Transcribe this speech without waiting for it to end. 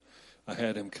I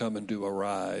had him come and do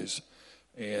Arise,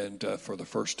 and for the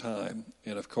first time.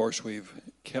 And, of course, we've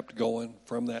kept going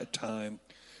from that time.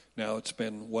 Now it's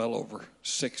been well over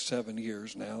 6-7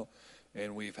 years now,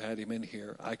 and we've had him in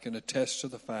here. I can attest to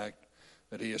the fact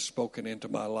that he has spoken into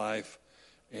my life,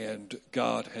 and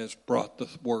God has brought the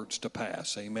words to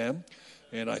pass. Amen?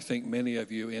 And I think many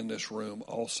of you in this room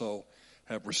also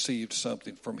have received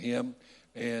something from him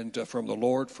and from the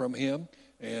Lord from him.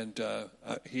 And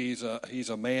he's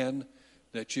a man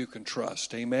that you can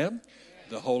trust. Amen?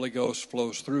 The Holy Ghost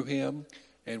flows through him,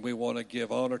 and we want to give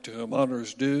honor to whom honor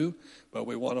is due, but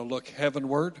we want to look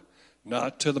heavenward,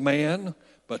 not to the man,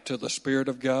 but to the Spirit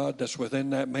of God that's within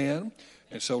that man.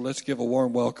 And so let's give a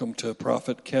warm welcome to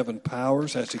Prophet Kevin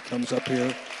Powers as he comes up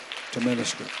here to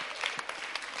minister.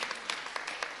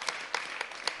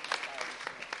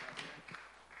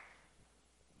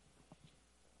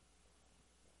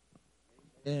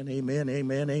 Amen,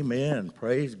 amen, amen.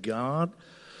 Praise God.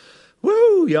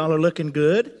 Woo, y'all are looking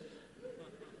good.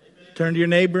 Turn to your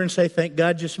neighbor and say, thank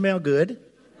God you smell good.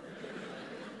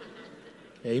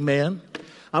 Amen.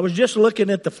 I was just looking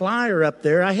at the flyer up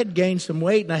there. I had gained some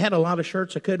weight, and I had a lot of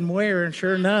shirts I couldn't wear, and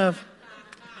sure enough,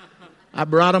 I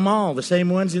brought them all, the same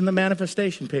ones in the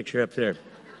manifestation picture up there.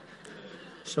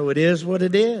 So it is what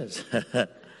it is.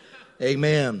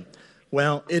 Amen.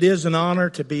 Well, it is an honor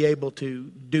to be able to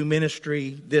do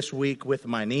ministry this week with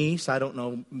my niece. I don't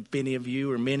know if any of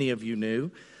you or many of you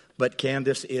knew, but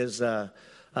Candace is,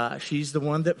 she's the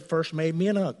one that first made me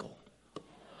an uncle.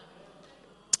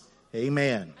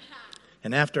 Amen.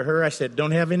 And after her, I said,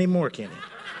 don't have any more, Kenny.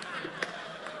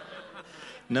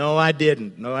 No, I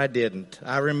didn't.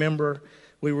 I remember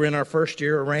we were in our first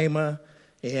year of Rhema,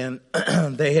 and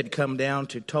they had come down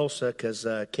to Tulsa because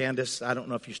Candace, I don't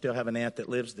know if you still have an aunt that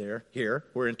lives there. Here,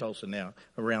 we're in Tulsa now,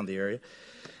 around the area.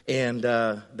 And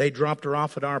they dropped her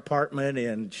off at our apartment,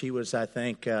 and she was, I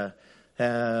think,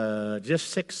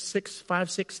 just 5,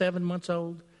 6, 7 months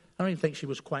old. I don't even think she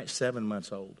was quite 7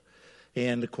 months old.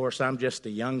 And, of course, I'm just a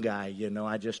young guy, you know.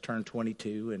 I just turned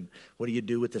 22, and what do you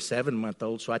do with a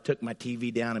 7-month-old? So I took my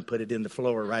TV down and put it in the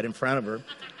floor right in front of her,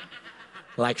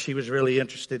 like she was really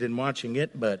interested in watching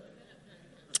it. But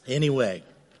anyway,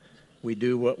 we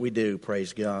do what we do,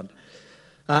 praise God.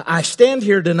 I stand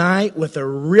here tonight with a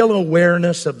real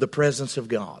awareness of the presence of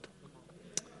God.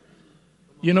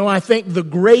 You know, I think the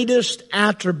greatest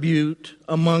attribute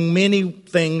among many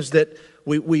things that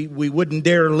we wouldn't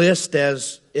dare list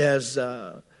as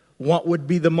what would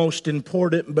be the most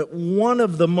important, but one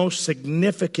of the most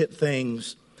significant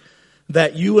things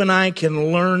that you and I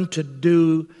can learn to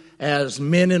do as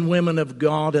men and women of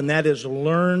God, and that is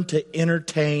learn to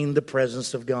entertain the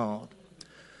presence of God.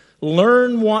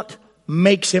 Learn what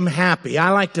makes him happy. I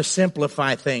like to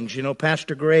simplify things. You know,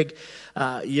 Pastor Greg,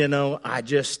 I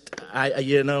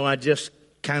just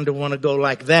kind of want to go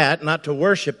like that, not to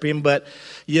worship him, but,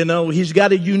 you know, he's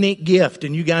got a unique gift,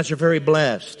 and you guys are very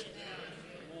blessed.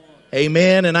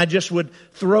 Amen. And I just would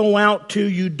throw out to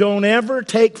you, don't ever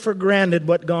take for granted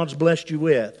what God's blessed you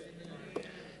with.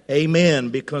 Amen.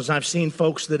 Because I've seen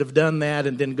folks that have done that,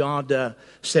 and then God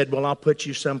said, well, I'll put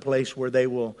you someplace where they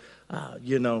will,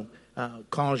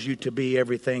 cause you to be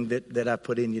everything that I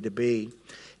put in you to be.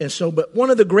 And so, but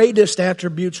one of the greatest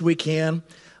attributes we can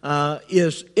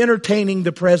is entertaining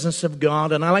the presence of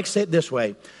God. And I like to say it this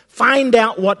way. Find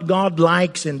out what God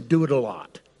likes and do it a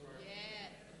lot.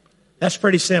 That's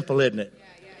pretty simple, isn't it?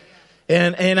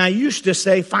 And I used to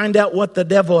say, find out what the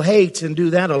devil hates and do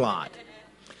that a lot.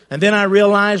 And then I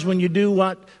realized when you do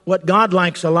what God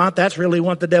likes a lot, that's really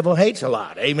what the devil hates a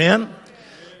lot. Amen?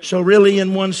 So really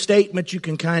in one statement, you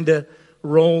can kind of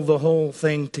roll the whole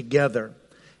thing together.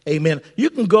 Amen. You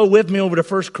can go with me over to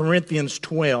 1 Corinthians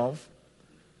 12.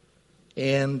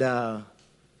 And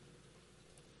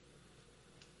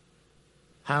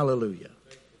hallelujah.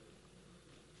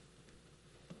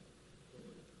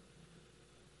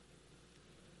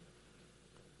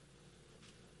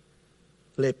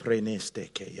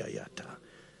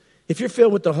 If you're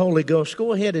filled with the Holy Ghost,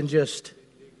 go ahead and just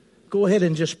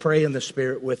pray in the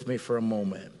Spirit with me for a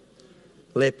moment.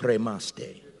 Le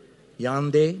premaste.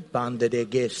 Yande bande de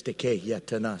geste ke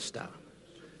yatanasta.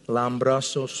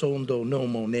 Lambraso sondo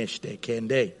nomo neste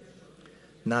kende.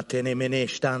 Natene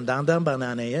menestan dandan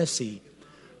banane esi.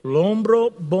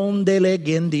 Lombro bondele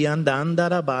gendi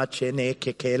andandara bace ne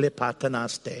kekele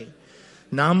patanaste.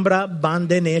 Nambra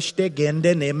bandeneste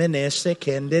gende nemenese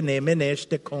kende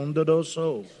nemeneste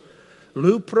kondodoso.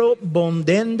 Lupro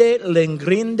bondende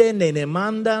lengrinde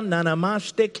nenemanda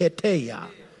nanamaste keteya.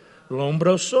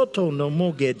 Lombro soto no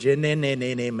muge genene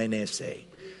nemenese.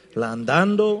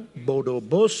 Landando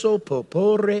bodoboso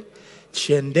popore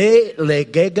Chende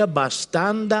legega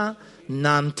bastanda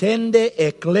nantende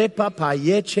eklepa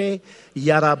payeche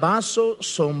yarabaso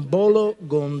sombolo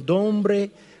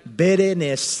gondombre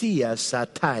berenesia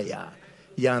sataya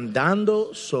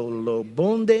yandando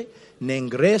solobonde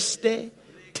nengreste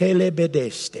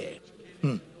telebedeste.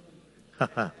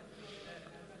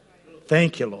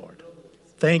 Thank you, Lord.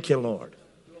 Thank you, Lord.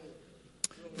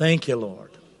 Thank you,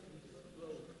 Lord.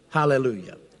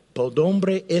 Hallelujah.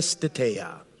 Podombre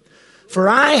estetea. For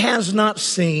eye has not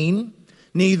seen,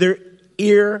 neither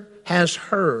ear has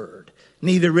heard,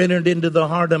 neither entered into the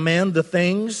heart of man the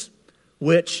things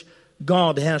which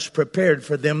God has prepared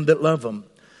for them that love him.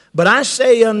 But I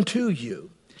say unto you,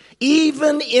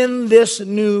 even in this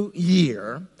new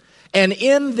year and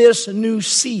in this new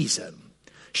season,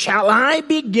 shall I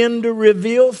begin to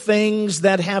reveal things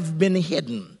that have been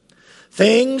hidden,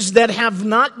 things that have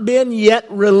not been yet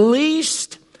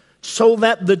released, so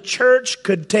that the church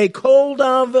could take hold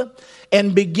of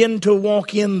and begin to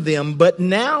walk in them. But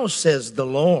now, says the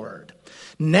Lord,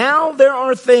 now there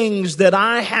are things that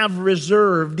I have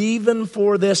reserved even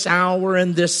for this hour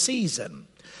and this season.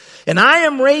 And I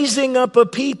am raising up a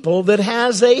people that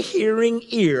has a hearing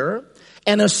ear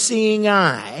and a seeing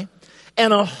eye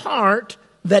and a heart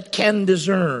that can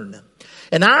discern.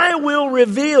 And I will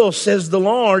reveal, says the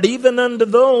Lord, even unto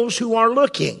those who are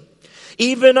looking,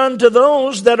 even unto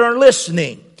those that are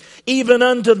listening, even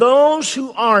unto those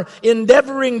who are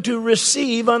endeavoring to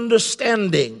receive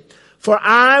understanding. For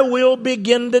I will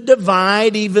begin to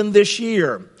divide even this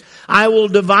year. I will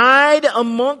divide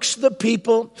amongst the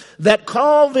people that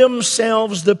call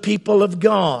themselves the people of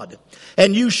God.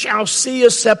 And you shall see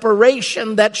a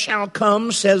separation that shall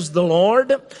come, says the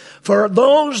Lord. For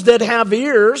those that have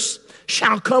ears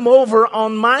shall come over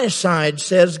on my side,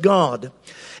 says God.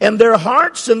 And their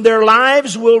hearts and their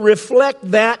lives will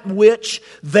reflect that which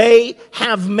they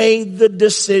have made the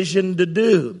decision to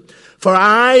do. For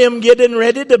I am getting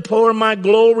ready to pour my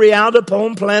glory out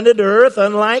upon planet Earth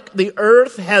unlike the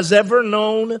earth has ever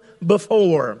known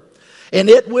before. And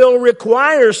it will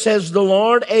require, says the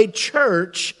Lord, a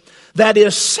church that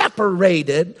is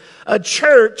separated, a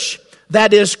church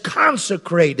that is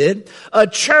consecrated, a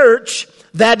church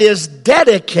that is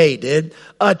dedicated,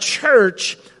 a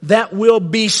church that will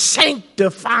be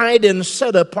sanctified and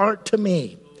set apart to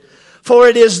me. For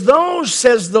it is those,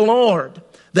 says the Lord,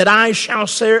 that I shall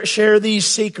share these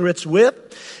secrets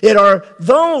with. It are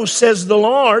those, says the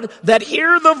Lord, that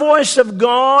hear the voice of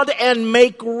God and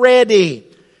make ready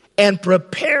and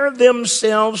prepare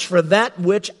themselves for that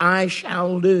which I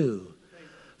shall do.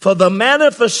 For the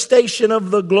manifestation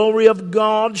of the glory of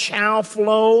God shall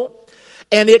flow,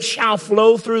 and it shall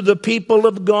flow through the people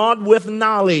of God with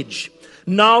knowledge.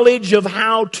 Knowledge of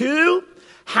how to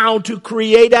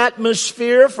create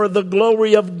atmosphere for the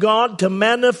glory of God to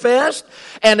manifest,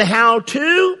 and how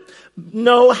to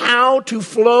know how to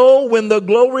flow when the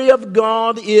glory of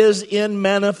God is in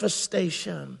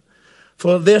manifestation.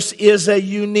 For this is a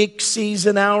unique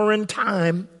season, hour, and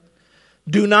time.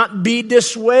 Do not be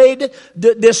dismayed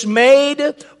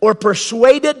or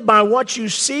persuaded by what you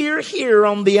see or hear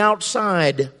on the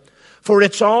outside. For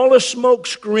it's all a smoke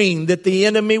screen that the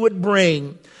enemy would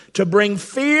bring to bring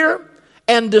fear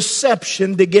and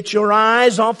deception to get your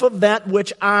eyes off of that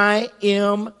which I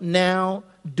am now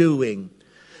doing.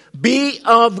 Be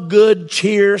of good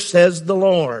cheer, says the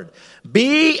Lord.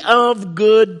 Be of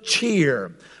good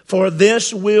cheer. For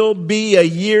this will be a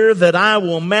year that I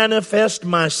will manifest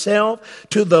myself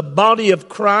to the body of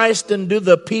Christ and to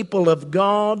the people of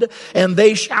God. And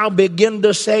they shall begin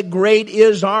to say, great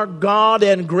is our God,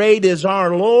 and great is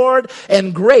our Lord,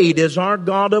 and great is our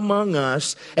God among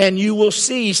us. And you will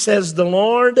see, says the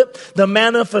Lord, the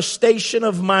manifestation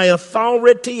of my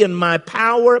authority and my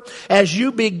power as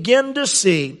you begin to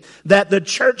see that the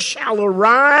church shall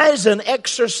arise and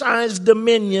exercise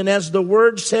dominion as the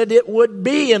word said it would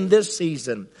be in this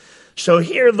season. So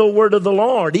hear the word of the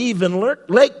Lord, even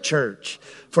Lake Church.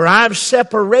 For I've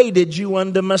separated you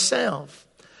unto myself.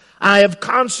 I have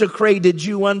consecrated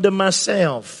you unto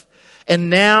myself. And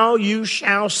now you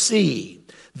shall see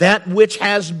that which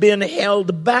has been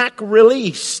held back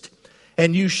released.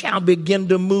 And you shall begin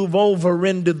to move over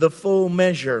into the full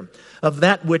measure of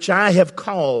that which I have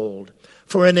called.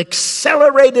 For an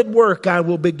accelerated work I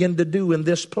will begin to do in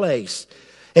this place.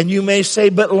 And you may say,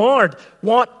 but Lord,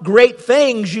 what great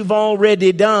things you've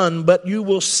already done. But you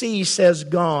will see, says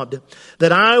God,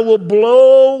 that I will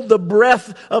blow the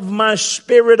breath of my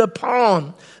spirit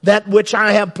upon that which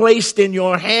I have placed in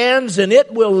your hands, and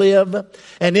it will live,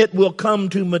 and it will come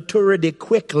to maturity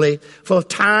quickly. For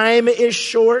time is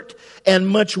short, and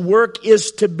much work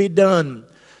is to be done.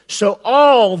 So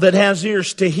all that has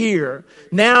ears to hear,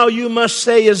 now you must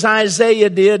say as Isaiah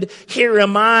did, here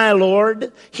am I,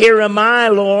 Lord. Here am I,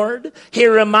 Lord.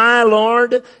 Here am I,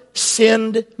 Lord.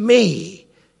 Send me.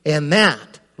 And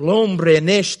that, Lombre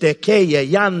neste keya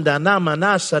yanda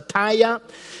namanasataya,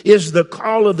 is the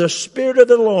call of the Spirit of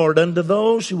the Lord unto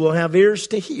those who will have ears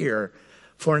to hear.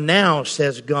 For now,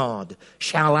 says God,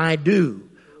 shall I do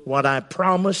what I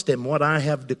promised and what I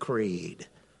have decreed.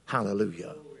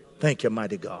 Hallelujah. Thank you,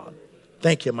 mighty God.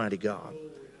 Thank you, mighty God.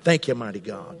 Thank you, mighty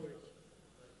God.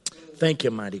 Thank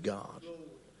you, mighty God.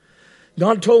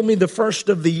 God told me the first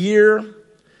of the year,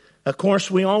 of course,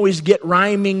 we always get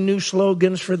rhyming new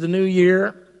slogans for the new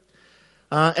year.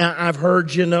 I've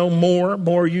heard, more.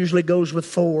 More usually goes with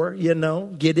 4,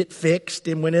 get it fixed.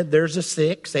 And when there's a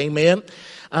 6, amen.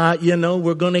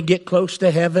 We're going to get close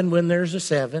to heaven when there's a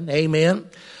 7, amen.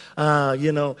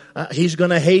 He's going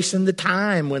to hasten the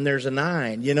time when there's a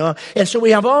 9, And so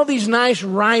we have all these nice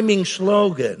rhyming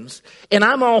slogans. And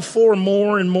I'm all for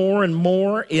more and more and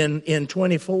more in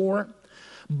 24.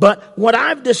 But what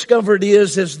I've discovered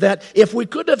is that if we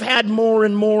could have had more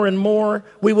and more and more,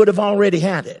 we would have already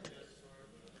had it.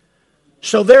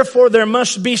 So therefore, there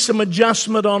must be some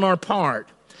adjustment on our part.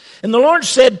 And the Lord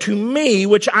said to me,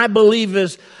 which I believe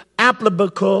is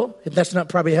applicable, that's not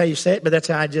probably how you say it, but that's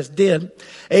how I just did.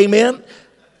 Amen.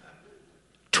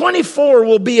 24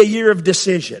 will be a year of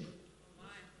decision.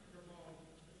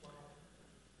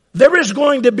 There is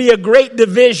going to be a great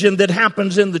division that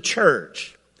happens in the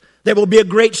church. There will be a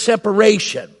great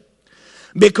separation.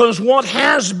 Because what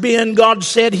has been, God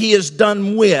said He is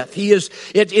done with.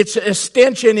 It's a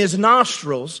stench in His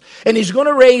nostrils, and He's going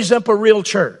to raise up a real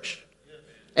church.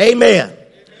 Amen.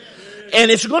 And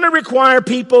it's going to require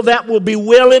people that will be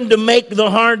willing to make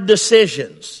the hard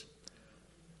decisions.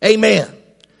 Amen.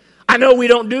 I know we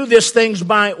don't do these things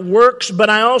by works, but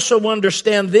I also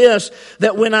understand this,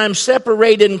 that when I'm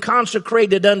separated and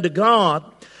consecrated unto God,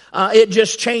 it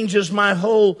just changes my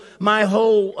whole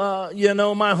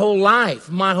life,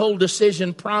 my whole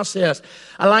decision process.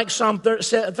 I like Psalm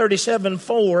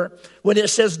 37:4 when it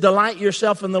says, delight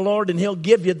yourself in the Lord and He'll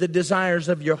give you the desires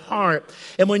of your heart.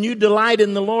 And when you delight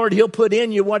in the Lord, He'll put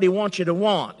in you what He wants you to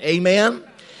want. Amen?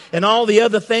 And all the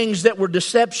other things that were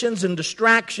deceptions and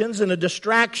distractions, and a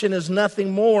distraction is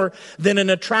nothing more than an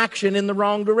attraction in the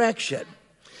wrong direction.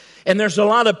 And there's a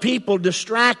lot of people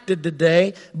distracted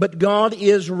today, but God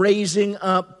is raising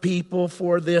up people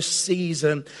for this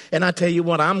season. And I tell you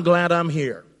what, I'm glad I'm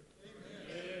here.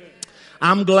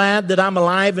 I'm glad that I'm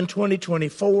alive in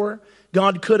 2024.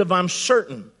 God could have, I'm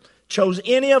certain, chose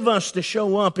any of us to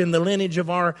show up in the lineage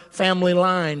of our family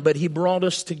line, but He brought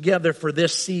us together for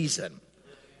this season.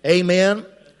 Amen.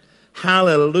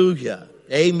 Hallelujah.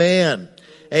 Amen.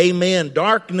 Amen.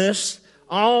 Darkness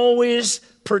always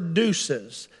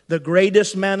produces the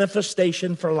greatest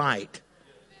manifestation for light.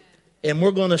 And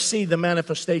we're going to see the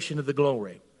manifestation of the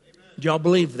glory. Do y'all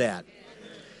believe that?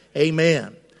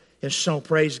 Amen. And so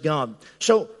praise God.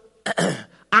 So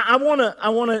I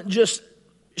want to just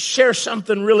share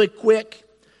something really quick.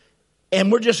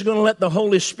 And we're just going to let the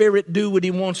Holy Spirit do what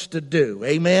He wants to do.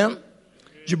 Amen.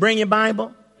 Did you bring your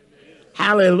Bible?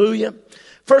 Hallelujah.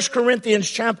 1 Corinthians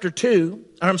chapter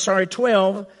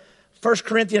 12. 1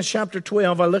 Corinthians chapter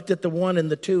 12, I looked at the 1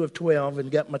 and the 2 of 12 and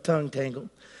got my tongue tangled.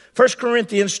 1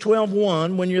 Corinthians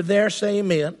 12:1, when you're there, say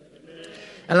amen.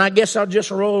 And I guess I'll just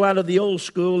roll out of the old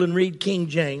school and read King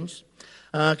James.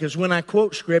 Because when I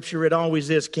quote Scripture, it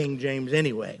always is King James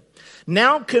anyway.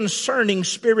 Now concerning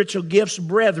spiritual gifts,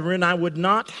 brethren, I would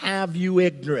not have you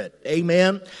ignorant.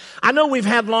 Amen. I know we've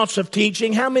had lots of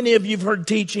teaching. How many of you have heard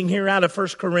teaching here out of 1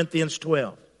 Corinthians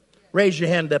 12? Raise your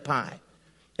hand up high.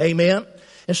 Amen.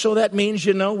 And so that means,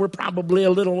 we're probably a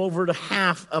little over the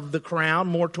half of the crowd,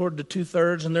 more toward the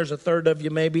 2/3, and there's a third of you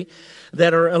maybe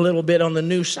that are a little bit on the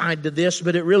new side to this,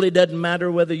 but it really doesn't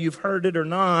matter whether you've heard it or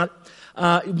not.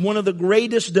 One of the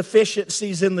greatest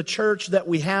deficiencies in the church that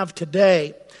we have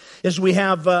today is we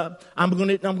have, I'm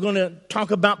going to talk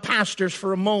about pastors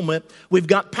for a moment. We've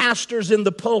got pastors in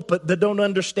the pulpit that don't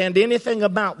understand anything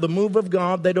about the move of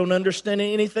God. They don't understand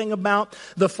anything about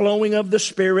the flowing of the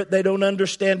Spirit. They don't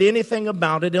understand anything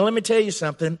about it. And let me tell you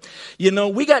something.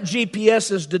 We got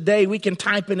GPSs today. We can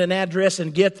type in an address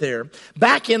and get there.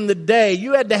 Back in the day,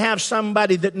 you had to have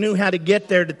somebody that knew how to get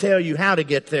there to tell you how to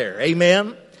get there.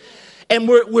 Amen? And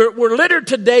we're littered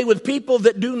today with people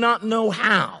that do not know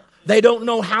how. They don't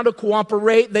know how to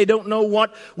cooperate. They don't know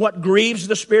what grieves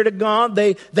the Spirit of God.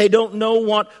 They don't know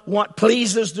what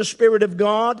pleases the Spirit of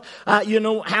God.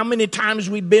 How many times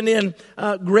we've been in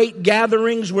great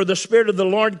gatherings where the Spirit of the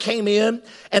Lord came in,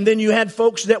 and then you had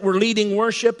folks that were leading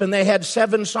worship, and they had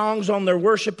 7 songs on their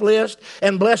worship list,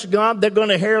 and bless God, they're going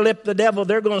to hair lip the devil.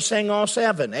 They're going to sing all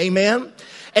 7. Amen?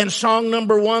 And song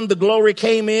number 1, the glory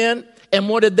came in. And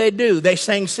what did they do? They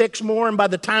sang 6 more, and by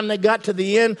the time they got to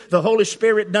the end, the Holy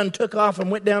Spirit done took off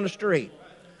and went down the street.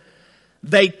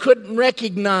 They couldn't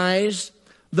recognize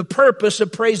the purpose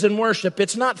of praise and worship.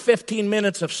 It's not 15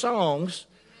 minutes of songs.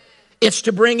 It's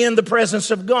to bring in the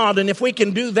presence of God. And if we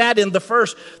can do that in the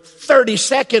first 30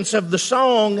 seconds of the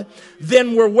song,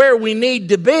 then we're where we need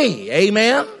to be.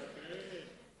 Amen?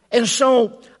 And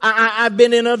so I've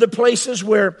been in other places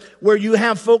where you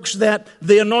have folks that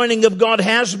the anointing of God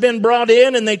has been brought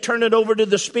in, and they turn it over to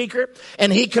the speaker,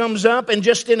 and he comes up, and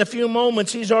just in a few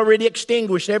moments he's already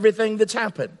extinguished everything that's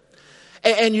happened.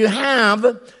 And you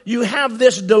have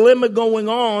this dilemma going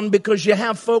on because you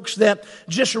have folks that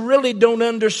just really don't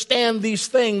understand these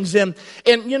things. And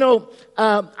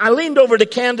I leaned over to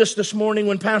Candace this morning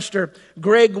when Pastor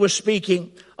Greg was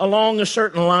speaking along a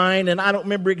certain line, and I don't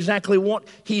remember exactly what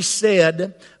he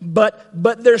said,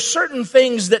 but there's certain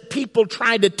things that people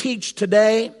try to teach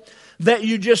today that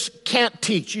you just can't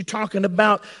teach. You're talking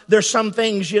about there's some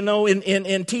things,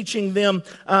 in teaching them,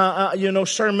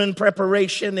 sermon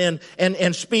preparation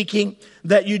and speaking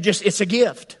that it's a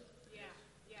gift.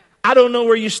 I don't know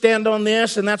where you stand on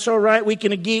this, and that's all right. We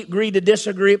can agree to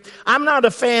disagree. I'm not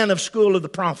a fan of School of the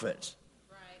Prophets.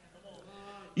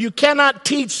 You cannot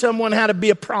teach someone how to be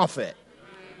a prophet.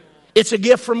 It's a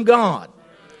gift from God.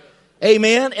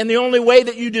 Amen. And the only way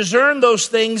that you discern those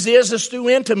things is through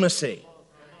intimacy.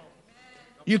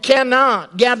 You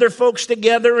cannot gather folks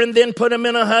together and then put them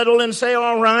in a huddle and say,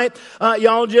 all right,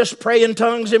 y'all just pray in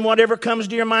tongues and whatever comes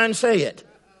to your mind, say it.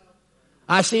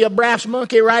 I see a brass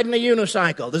monkey riding a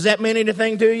unicycle. Does that mean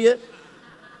anything to you?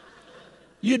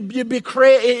 You'd be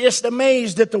just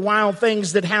amazed at the wild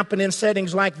things that happen in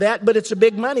settings like that, but it's a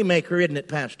big money maker, isn't it,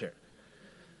 Pastor?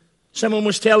 Someone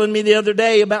was telling me the other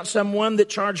day about someone that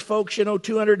charged folks,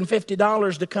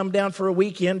 $250 to come down for a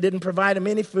weekend, didn't provide them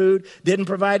any food, didn't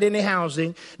provide any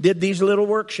housing, did these little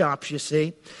workshops, you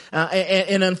see.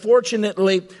 And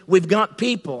unfortunately, we've got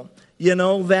people,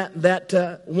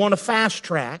 that want to fast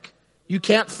track. You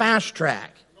can't fast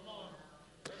track.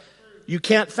 You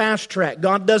can't fast track.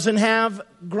 God doesn't have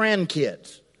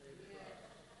grandkids.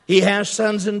 He has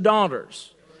sons and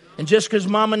daughters. And just because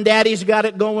mom and daddy's got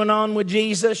it going on with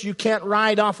Jesus, you can't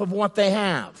ride off of what they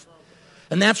have.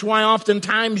 And that's why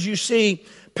oftentimes you see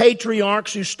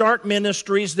patriarchs who start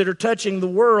ministries that are touching the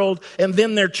world, and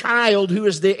then their child, who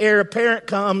is the heir apparent,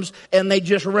 comes and they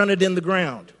just run it in the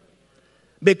ground.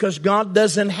 Because God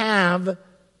doesn't have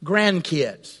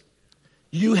grandkids.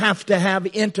 You have to have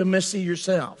intimacy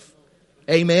yourself.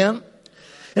 Amen?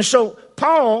 And so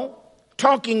Paul,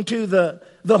 talking to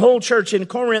the whole church in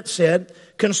Corinth, said,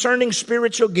 concerning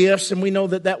spiritual gifts, and we know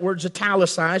that word's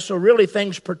italicized, so really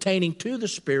things pertaining to the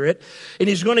Spirit. And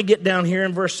he's going to get down here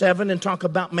in verse 7 and talk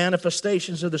about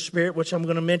manifestations of the Spirit, which I'm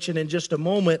going to mention in just a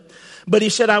moment. But he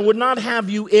said, I would not have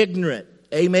you ignorant.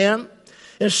 Amen?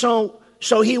 And so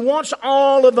he wants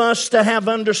all of us to have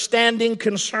understanding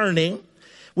concerning,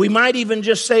 we might even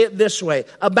just say it this way,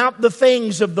 about the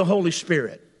things of the Holy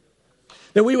Spirit.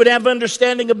 That we would have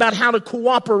understanding about how to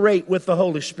cooperate with the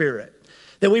Holy Spirit.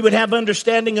 That we would have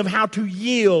understanding of how to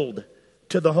yield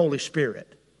to the Holy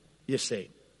Spirit, you see.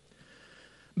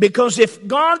 Because if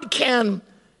God can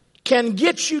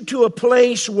get you to a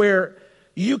place where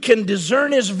you can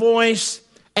discern His voice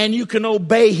and you can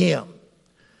obey Him,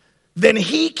 then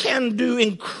He can do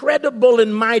incredible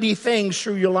and mighty things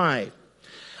through your life.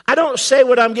 I don't say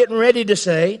what I'm getting ready to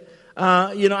say.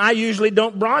 I usually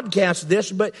don't broadcast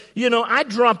this, but, I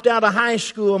dropped out of high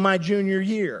school my junior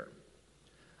year.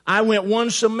 I went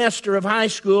one semester of high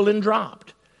school and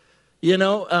dropped.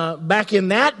 Back in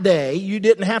that day, you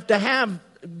didn't have to have,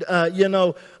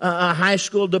 a high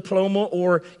school diploma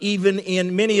or even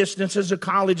in many instances a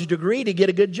college degree to get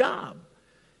a good job.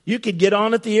 You could get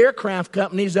on at the aircraft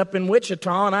companies up in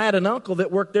Wichita, and I had an uncle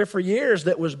that worked there for years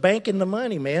that was banking the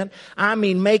money, man. I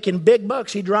mean, making big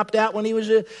bucks. He dropped out when he was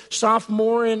a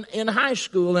sophomore in high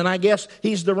school, and I guess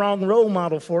he's the wrong role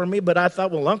model for me, but I thought,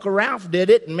 well, Uncle Ralph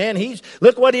did it, and man,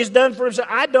 look what he's done for himself.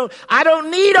 I don't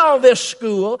need all this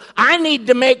school. I need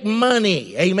to make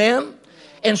money. Amen?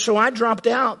 And so I dropped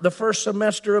out the first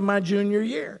semester of my junior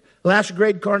year. Last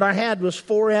grade card I had was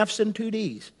 4 F's and 2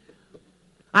 D's.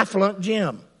 I flunked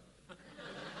gym.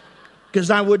 Because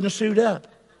I wouldn't suit up,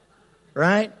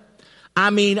 right? I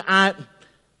mean, I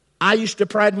used to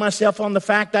pride myself on the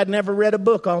fact I'd never read a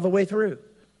book all the way through.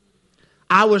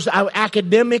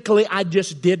 Academically, I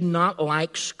just did not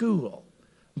like school.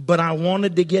 But I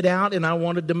wanted to get out and I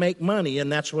wanted to make money,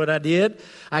 and that's what I did.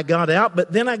 I got out,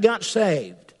 but then I got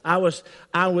saved. I was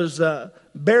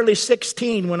barely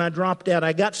 16 when I dropped out.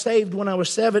 I got saved when I was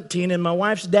 17, and my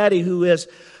wife's daddy, who is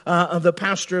the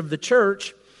pastor of the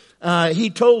church, he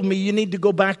told me, you need to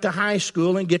go back to high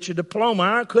school and get your diploma.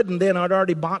 I couldn't then. I'd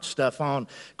already bought stuff on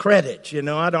credit. You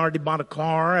know, I'd already bought a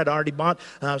car.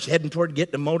 I was heading toward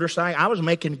getting a motorcycle. I was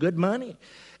making good money.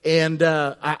 And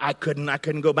I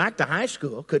couldn't go back to high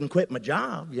school. Couldn't quit my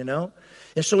job, you know.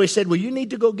 And so he said, well, you need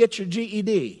to go get your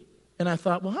GED. And I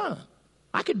thought, well,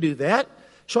 I could do that.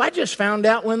 So I just found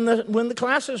out when the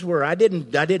classes were. I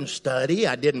didn't study.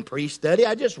 I didn't pre-study.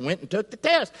 I just went and took the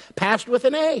test. Passed with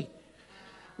an A.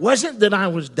 Wasn't that I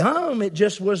was dumb. It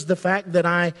just was the fact that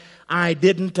I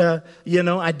didn't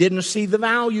see the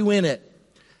value in it.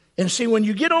 And see, when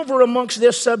you get over amongst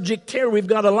this subject here, we've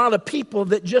got a lot of people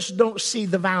that just don't see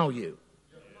the value.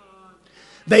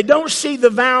 They don't see the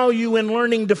value in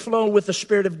learning to flow with the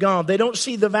Spirit of God. They don't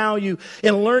see the value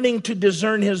in learning to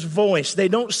discern His voice. They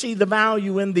don't see the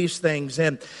value in these things.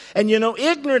 And you know,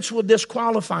 ignorance will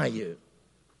disqualify you.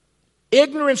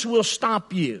 Ignorance will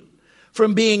stop you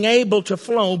from being able to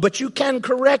flow, but you can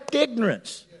correct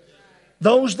ignorance.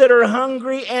 Those that are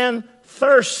hungry and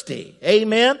thirsty,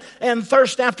 amen, and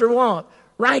thirst after what?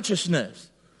 Righteousness.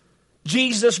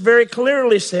 Jesus very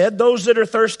clearly said, those that are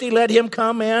thirsty, let him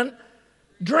come and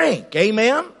drink,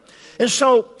 amen. And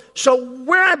so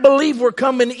where I believe we're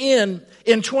coming in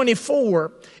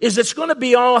 24 is it's going to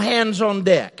be all hands on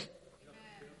deck.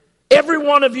 Every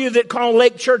one of you that call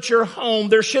Lake Church your home,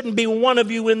 there shouldn't be one of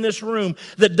you in this room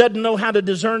that doesn't know how to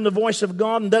discern the voice of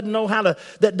God and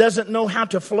doesn't know how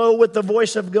to flow with the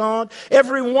voice of God.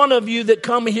 Every one of you that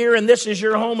come here and this is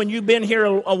your home and you've been here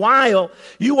a while,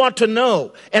 you ought to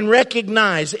know and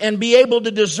recognize and be able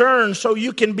to discern so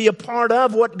you can be a part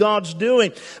of what God's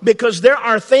doing. Because there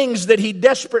are things that He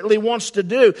desperately wants to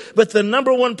do, but the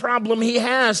number one problem He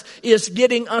has is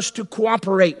getting us to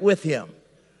cooperate with Him.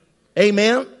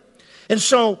 Amen? And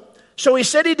so He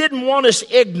said He didn't want us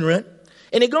ignorant.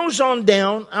 And He goes on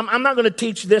down. I'm not going to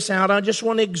teach this out. I just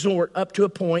want to exhort up to a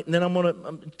point, and then I'm going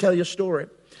to tell you a story.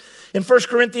 In 1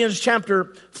 Corinthians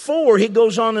chapter 4, he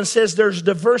goes on and says there's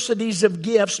diversities of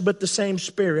gifts, but the same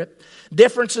Spirit.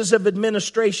 Differences of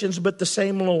administrations, but the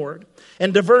same Lord.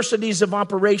 And diversities of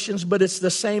operations, but it's the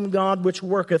same God which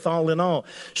worketh all in all.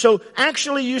 So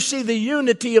actually you see the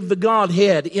unity of the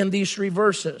Godhead in these three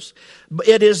verses.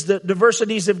 It is the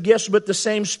diversities of gifts, but the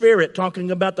same Spirit, talking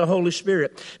about the Holy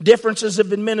Spirit. Differences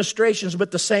of administrations,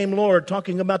 but the same Lord,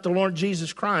 talking about the Lord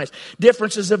Jesus Christ.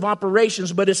 Differences of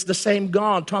operations, but it's the same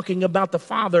God, talking about the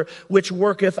Father, which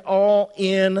worketh all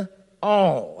in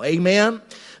all. Amen?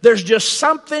 There's just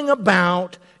something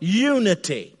about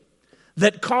unity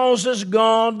that causes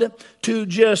God to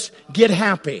just get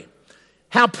happy.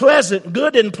 How pleasant,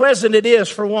 good and pleasant it is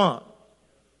for what?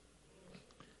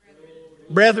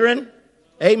 Brethren.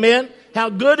 Amen. How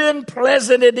good and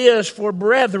pleasant it is for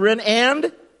brethren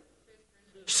and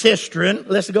sistren.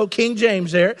 Let's go King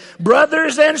James there.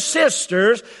 Brothers and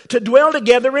sisters to dwell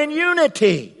together in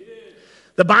unity.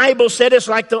 The Bible said it's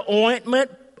like the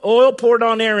ointment, oil poured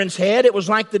on Aaron's head. It was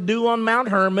like the dew on Mount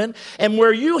Hermon. And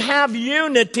where you have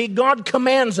unity, God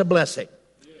commands a blessing.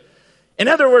 In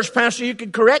other words, Pastor, you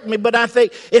could correct me, but I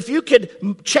think if you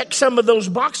could check some of those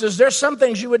boxes, there's some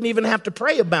things you wouldn't even have to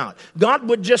pray about. God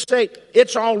would just say,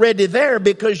 it's already there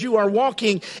because you are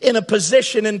walking in a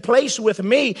position and place with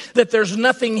me that there's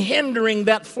nothing hindering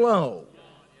that flow.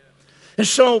 And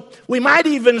so we might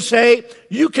even say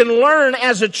you can learn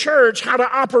as a church how to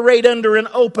operate under an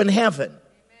open heaven.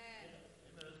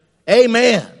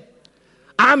 Amen.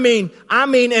 I mean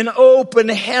an open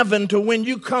heaven to when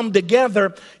you come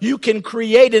together, you can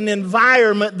create an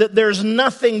environment that there's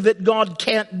nothing that God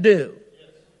can't do.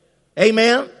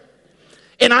 Amen.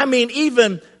 And I mean,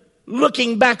 even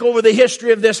looking back over the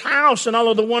history of this house and all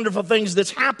of the wonderful things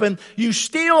that's happened, you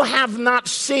still have not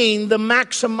seen the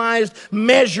maximized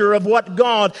measure of what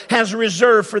God has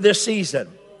reserved for this season.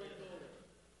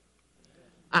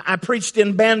 I preached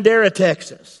in Bandera,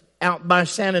 Texas, out by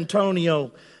San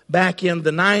Antonio back in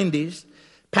the 90s.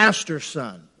 Pastor's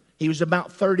son. He was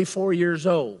about 34 years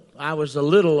old. I was a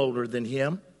little older than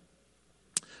him.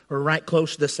 We're right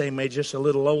close to the same age, just a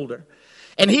little older.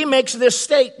 And he makes this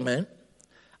statement,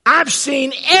 I've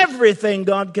seen everything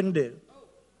God can do.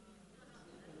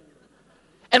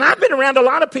 And I've been around a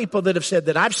lot of people that have said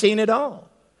that I've seen it all.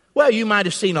 Well, you might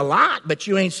have seen a lot, but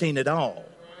you ain't seen it all.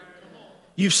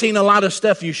 You've seen a lot of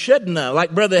stuff you shouldn't have.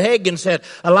 Like Brother Hagin said,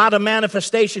 a lot of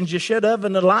manifestations you should have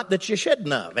and a lot that you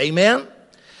shouldn't have. Amen?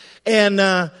 And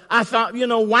I thought,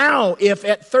 wow, if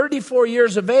at 34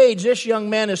 years of age, this young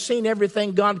man has seen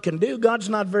everything God can do, God's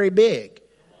not very big.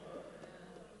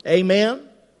 Amen?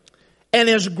 And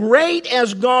as great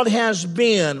as God has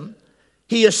been,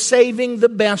 He is saving the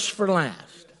best for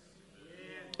last.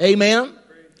 Amen?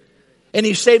 And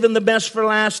He's saving the best for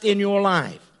last in your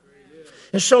life.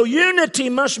 And so unity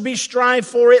must be strived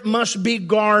for. It must be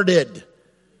guarded.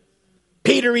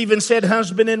 Peter even said,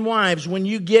 husband and wives, when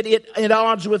you get it at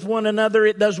odds with one another,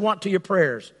 it does what to your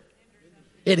prayers?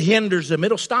 It hinders them.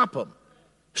 It'll stop them.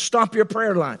 Stop your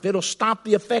prayer life. It'll stop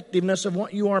the effectiveness of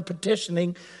what you are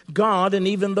petitioning God, and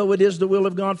even though it is the will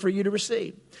of God for you to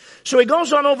receive. So he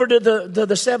goes on over to the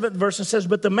 7th verse and says,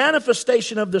 but the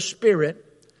manifestation of the Spirit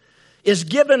is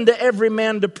given to every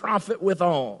man to profit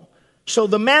withal. So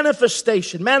the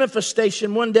manifestation,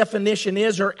 one definition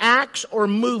are acts or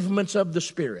movements of the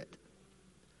Spirit.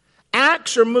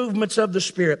 Acts or movements of the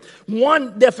Spirit.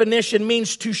 One definition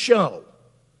means to show.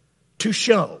 To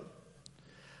show.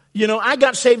 I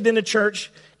got saved in a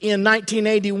church in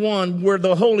 1981 where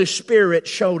the Holy Spirit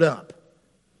showed up.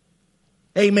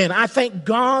 Amen. I thank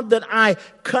God that I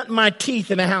cut my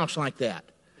teeth in a house like that.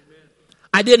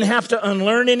 I didn't have to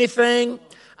unlearn anything.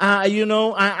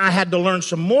 I had to learn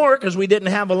some more because we didn't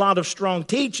have a lot of strong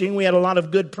teaching. We had a lot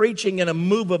of good preaching and a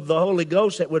move of the Holy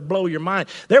Ghost that would blow your mind.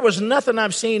 There was nothing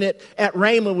I've seen at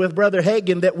Rhema with Brother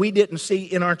Hagin that we didn't see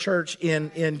in our church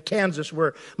in Kansas,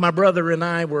 where my brother and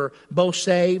I were both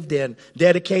saved and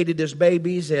dedicated as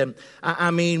babies. And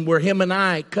where him and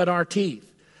I cut our teeth.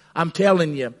 I'm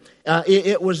telling you,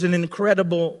 it was an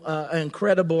incredible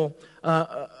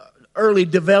early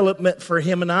development for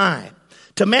him and I.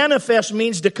 To manifest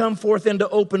means to come forth into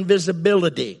open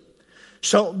visibility.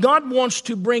 So God wants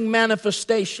to bring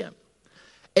manifestation.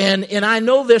 And I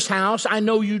know this house, I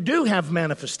know you do have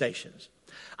manifestations.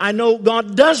 I know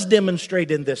God does demonstrate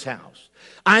in this house.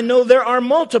 I know there are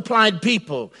multiplied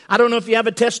people. I don't know if you have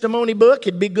a testimony book.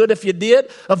 It'd be good if you did.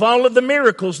 Of all of the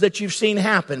miracles that you've seen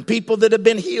happen. People that have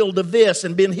been healed of this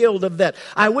and been healed of that.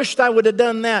 I wished I would have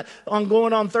done that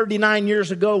going on 39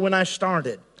 years ago when I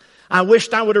started. I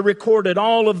wished I would have recorded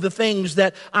all of the things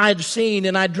that I'd seen,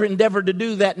 and I'd endeavored to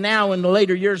do that now in the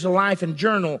later years of life and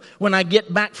journal when I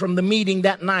get back from the meeting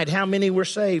that night. How many were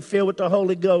saved, filled with the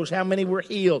Holy Ghost? How many were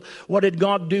healed? What did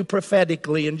God do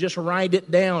prophetically? And just write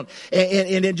it down.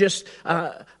 And it just,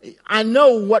 I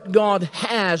know what God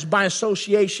has by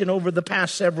association over the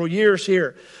past several years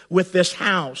here with this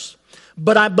house.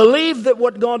 But I believe that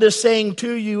what God is saying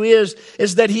to you is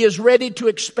that He is ready to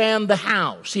expand the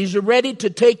house. He's ready to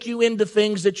take you into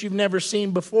things that you've never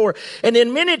seen before. And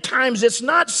in many times, it's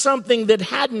not something that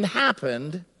hadn't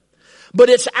happened, but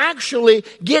it's actually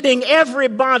getting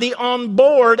everybody on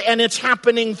board, and it's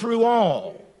happening through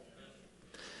all.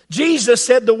 Jesus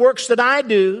said, the works that I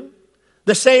do,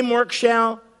 the same work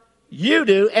shall you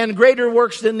do, and greater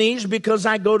works than these, because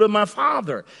I go to my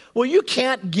Father. Well, you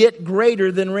can't get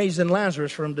greater than raising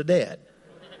Lazarus from the dead.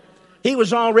 He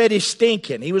was already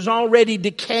stinking. He was already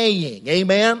decaying.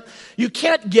 Amen? You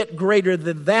can't get greater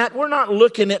than that. We're not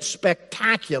looking at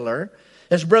spectacular.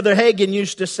 As Brother Hagin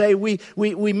used to say, we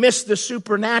miss the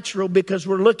supernatural because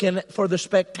we're looking for the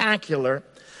spectacular.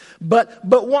 But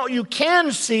what you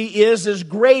can see is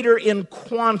greater in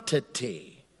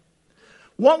quantity.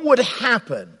 What would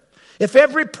happen if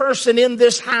every person in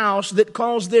this house that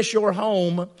calls this your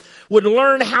home would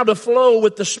learn how to flow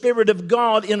with the Spirit of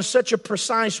God in such a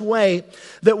precise way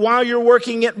that while you're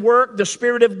working at work, the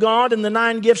Spirit of God and the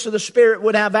 9 gifts of the Spirit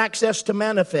would have access to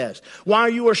manifest? While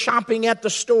you are shopping at the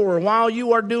store, while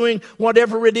you are doing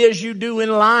whatever it is you do in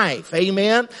life,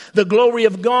 amen? The glory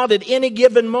of God at any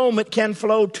given moment can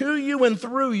flow to you and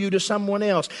through you to someone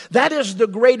else. That is the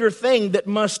greater thing that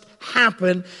must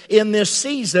happen in this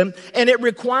season, and it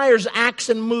requires acts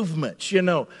and movements,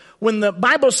 When the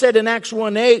Bible said in Acts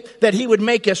 1:8 that He would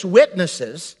make us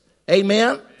witnesses,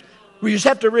 amen? We just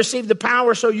have to receive the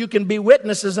power so you can be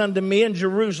witnesses unto me in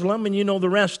Jerusalem and the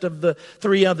rest of the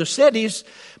 3 other cities.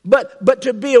 But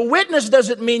to be a witness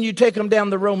doesn't mean you take them down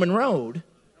the Roman road.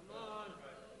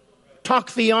 Talk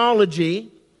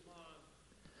theology.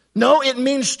 No, it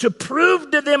means to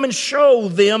prove to them and show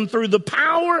them through the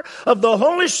power of the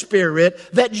Holy Spirit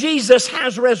that Jesus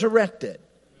has resurrected.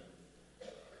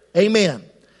 Amen.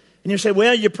 And you say,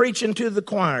 well, you're preaching to the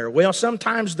choir. Well,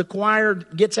 sometimes the choir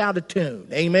gets out of tune.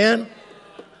 Amen.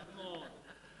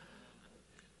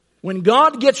 When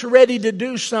God gets ready to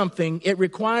do something, it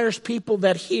requires people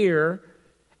that hear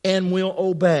and will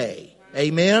obey.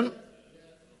 Amen.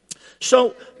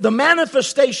 So the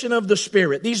manifestation of the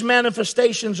Spirit, these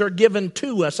manifestations are given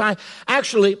to us. I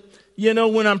actually,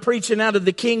 when I'm preaching out of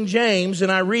the King James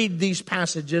and I read these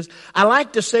passages, I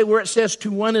like to say where it says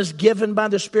to one is given by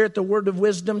the Spirit the word of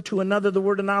wisdom, to another the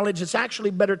word of knowledge, it's actually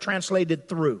better translated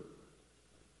through.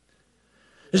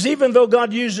 Because even though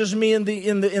God uses me in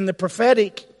the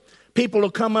prophetic, people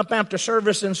will come up after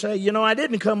service and say, I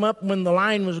didn't come up when the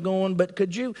line was going, but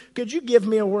could you give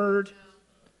me a word?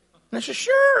 And I said,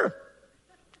 sure.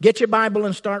 Get your Bible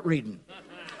and start reading.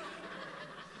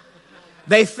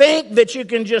 They think that you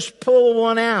can just pull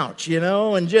one out,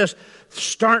 and just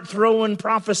start throwing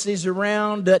prophecies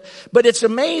around. But it's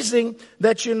amazing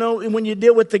that, when you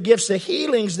deal with the gifts of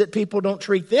healings, that people don't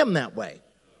treat them that way.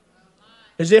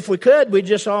 As if we could, we'd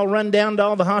just all run down to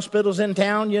all the hospitals in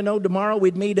town, tomorrow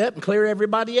we'd meet up and clear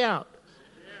everybody out.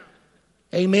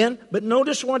 Amen? But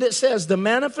notice what it says. The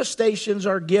manifestations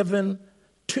are given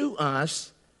to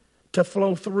us to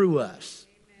flow through us,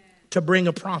 to bring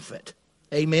a profit.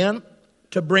 Amen?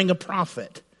 To bring a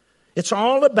profit. It's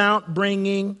all about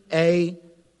bringing a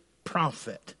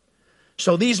profit.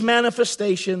 So these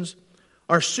manifestations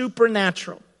are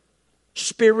supernatural,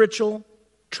 spiritual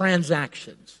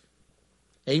transactions.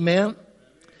 Amen?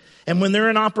 And when they're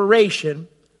in operation,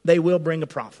 they will bring a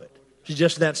profit. It's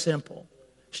just that simple.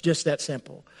 It's just that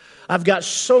simple. I've got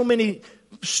so many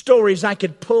stories I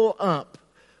could pull up.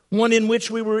 One in which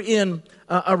we were in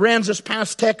Aransas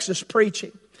Pass, Texas,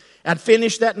 preaching. I'd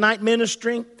finished that night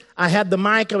ministry. I had the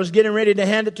mic. I was getting ready to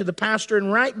hand it to the pastor.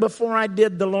 And right before I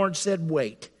did, the Lord said,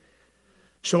 wait.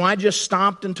 So I just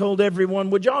stopped and told everyone,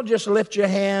 would y'all just lift your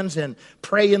hands and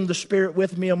pray in the Spirit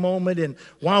with me a moment? And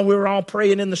while we were all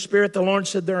praying in the Spirit, the Lord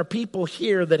said, there are people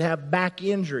here that have back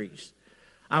injuries.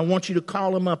 I want you to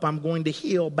call them up. I'm going to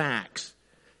heal backs.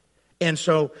 And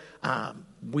so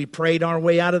we prayed our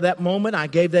way out of that moment. I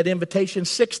gave that invitation.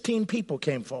 16 people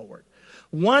came forward.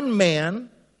 One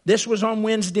man, this was on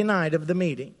Wednesday night of the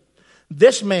meeting.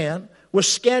 This man was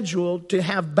scheduled to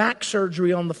have back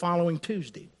surgery on the following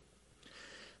Tuesday.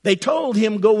 They told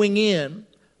him going in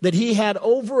that he had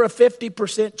over a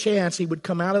 50% chance he would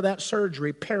come out of that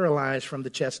surgery paralyzed from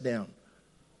the chest down.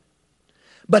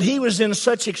 But he was in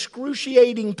such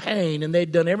excruciating pain, and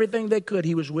they'd done everything they could.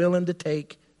 He was willing to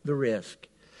take the risk.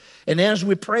 And as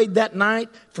we prayed that night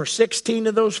for 16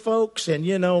 of those folks, and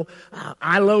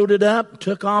I loaded up,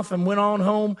 took off, and went on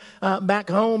home,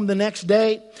 back home the next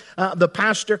day. The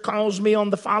pastor calls me on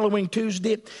the following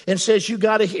Tuesday and says, "You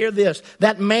got to hear this.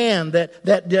 That man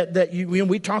that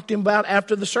we talked to him about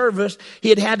after the service,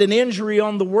 he had an injury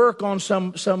on the work on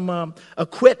some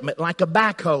equipment like a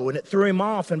backhoe, and it threw him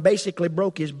off and basically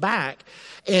broke his back.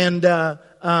 And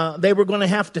they were going to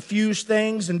have to fuse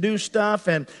things and do stuff.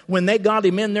 And when they got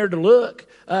him in there to look,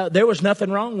 there was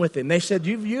nothing wrong with him. They said,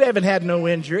 you haven't had no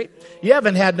injury. You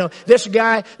haven't had no. This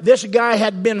guy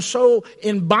had been so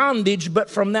in bondage,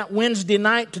 but from that Wednesday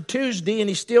night to Tuesday, and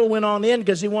he still went on in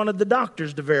because he wanted the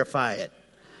doctors to verify it.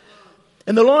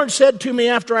 And the Lord said to me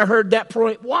after I heard that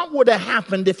point, what would have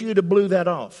happened if you'd have blew that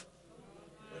off?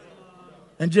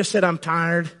 And just said, I'm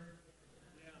tired.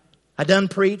 I done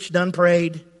preached, done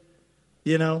prayed,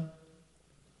 He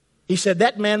said,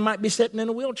 that man might be sitting in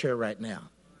a wheelchair right now.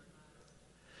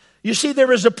 You see,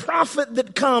 there is a profit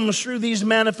that comes through these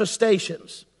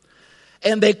manifestations.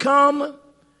 And they come,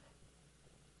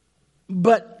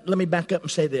 but let me back up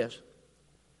and say this.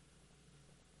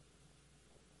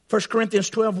 1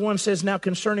 Corinthians 12:1 says, now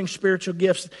concerning spiritual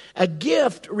gifts, a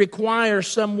gift requires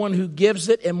someone who gives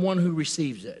it and one who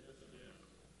receives it.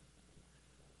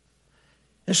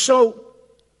 And so,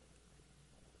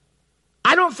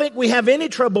 I don't think we have any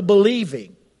trouble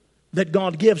believing that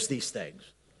God gives these things.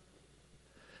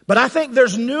 But I think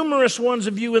there's numerous ones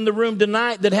of you in the room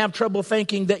tonight that have trouble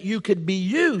thinking that you could be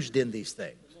used in these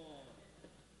things.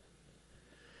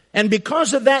 And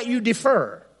because of that, you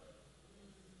defer.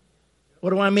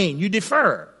 What do I mean? You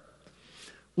defer.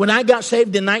 When I got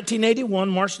saved in 1981,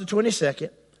 March the 22nd,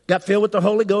 got filled with the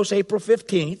Holy Ghost April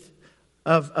 15th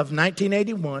of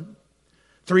 1981,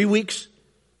 3 weeks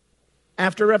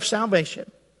after of salvation,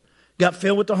 got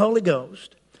filled with the Holy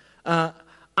Ghost.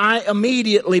 I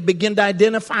immediately began to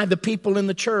identify the people in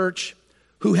the church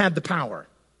who had the power.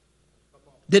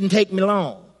 Didn't take me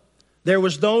long. There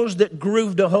was those that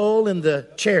grooved a hole in the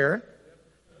chair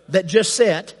that just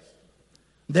sat.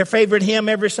 Their favorite hymn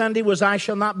every Sunday was I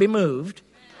Shall Not Be Moved.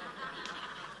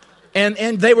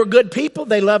 And they were good people.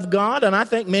 They loved God. And I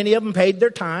think many of them paid their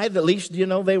tithe. At least,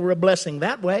 they were a blessing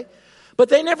that way. But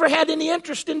they never had any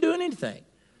interest in doing anything.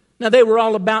 Now, they were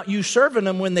all about you serving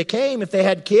them when they came. If they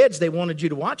had kids, they wanted you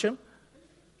to watch them.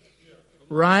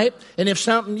 Right? And if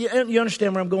something, you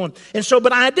understand where I'm going. And so,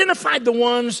 but I identified the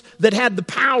ones that had the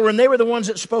power, and they were the ones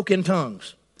that spoke in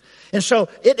tongues. And so,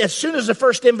 as soon as the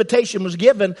first invitation was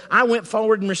given, I went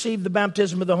forward and received the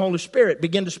baptism of the Holy Spirit,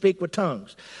 began to speak with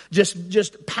tongues.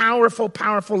 Just powerful,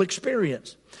 powerful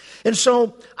experience. And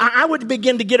so, I would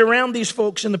begin to get around these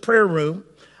folks in the prayer room.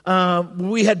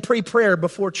 We had pre-prayer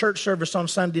before church service on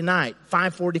Sunday night,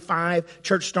 5:45.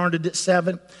 Church started at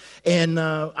 7. And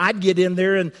I'd get in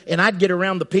there and I'd get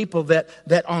around the people that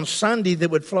on Sunday that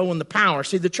would flow in the power.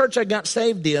 See, the church I got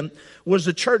saved in was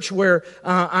the church where,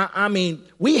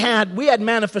 we had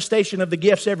manifestation of the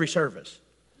gifts every service.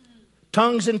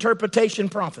 Tongues, interpretation,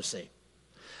 prophecy.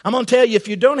 I'm going to tell you, if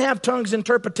you don't have tongues,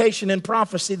 interpretation, and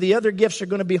prophecy, the other gifts are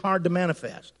going to be hard to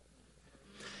manifest.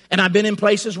 And I've been in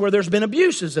places where there's been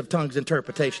abuses of tongues,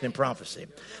 interpretation, and prophecy.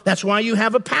 That's why you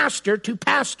have a pastor to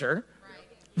pastor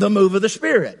the move of the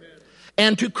Spirit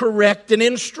and to correct and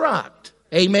instruct.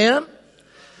 Amen?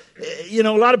 You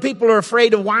know, a lot of people are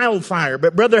afraid of wildfire,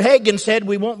 but Brother Hagin said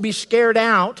we won't be scared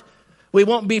out, we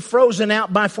won't be frozen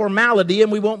out by formality,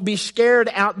 and we won't be scared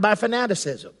out by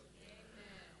fanaticism.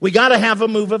 We got to have a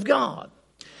move of God.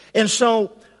 And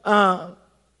so,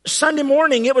 Sunday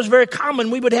morning, it was very common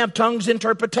we would have tongues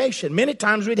interpretation. Many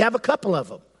times we'd have a couple of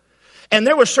them. And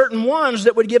there were certain ones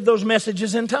that would give those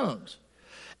messages in tongues.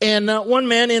 And one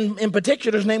man in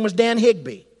particular, his name was Dan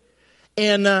Higby.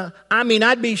 And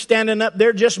I'd be standing up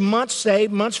there just months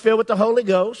saved, months filled with the Holy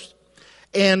Ghost.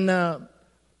 And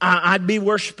I'd be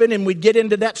worshiping and we'd get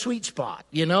into that sweet spot,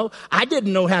 you know. I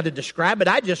didn't know how to describe it.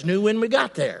 I just knew when we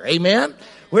got there. Amen.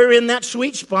 We're in that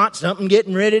sweet spot, something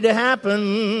getting ready to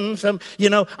happen.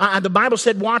 The Bible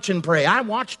said watch and pray. I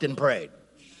watched and prayed.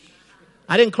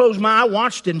 I didn't close my eye, I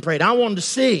watched and prayed. I wanted to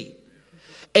see.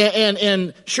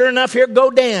 And sure enough, here go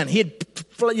Dan.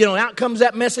 Out comes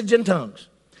that message in tongues.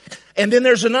 And then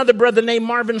there's another brother named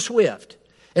Marvin Swift.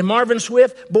 And Marvin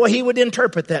Swift, boy, he would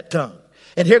interpret that tongue.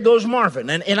 And here goes Marvin.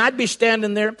 And I'd be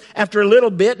standing there after a little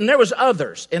bit, and there was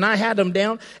others. And I had them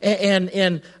down. And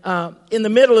in the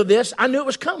middle of this, I knew it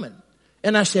was coming.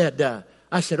 And I said,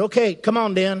 okay, come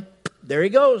on, Dan. There he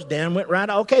goes. Dan went right.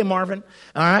 Okay, Marvin.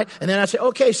 All right. And then I said,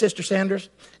 okay, Sister Sanders.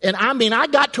 And I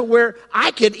got to where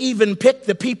I could even pick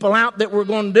the people out that were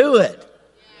going to do it.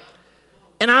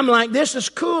 And I'm like, this is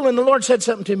cool. And the Lord said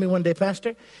something to me one day,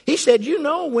 Pastor. He said, you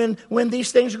know when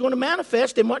these things are going to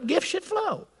manifest and what gifts should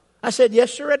flow. I said,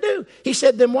 yes, sir, I do. He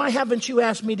said, then why haven't you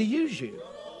asked me to use you?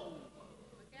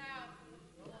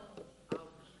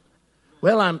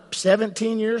 Well, I'm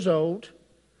 17 years old.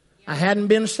 I hadn't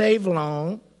been saved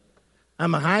long.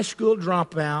 I'm a high school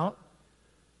dropout.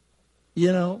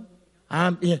 You know,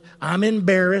 I'm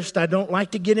embarrassed. I don't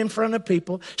like to get in front of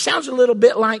people. Sounds a little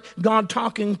bit like God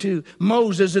talking to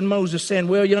Moses and Moses saying,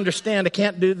 well, you understand, I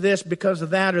can't do this because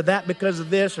of that or that because of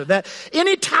this or that.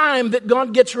 Any time that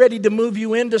God gets ready to move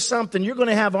you into something, you're going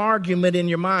to have argument in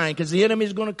your mind because the enemy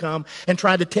is going to come and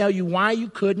try to tell you why you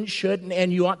couldn't, shouldn't,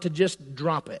 and you ought to just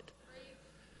drop it.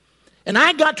 And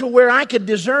I got to where I could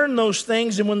discern those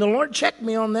things, and when the Lord checked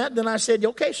me on that, then I said,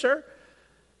 okay, sir.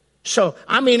 So,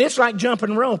 it's like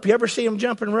jumping rope. You ever see them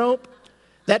jumping rope?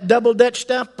 That double Dutch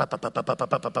stuff?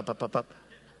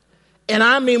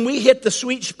 And we hit the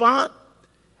sweet spot,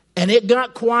 and it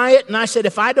got quiet, and I said,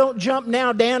 if I don't jump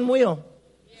now, Dan will.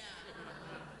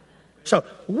 So,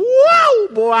 whoa,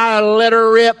 boy, I let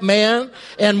her rip, man.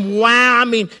 And wow,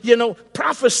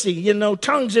 prophecy,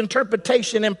 tongues,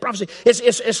 interpretation, and prophecy.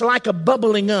 It's like a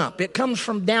bubbling up. It comes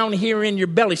from down here in your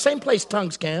belly. Same place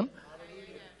tongues can.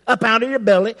 Up out of your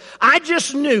belly. I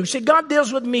just knew. See, God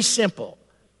deals with me simple.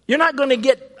 You're not going to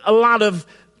get a lot of,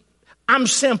 I'm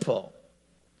simple.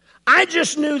 I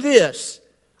just knew this.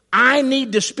 I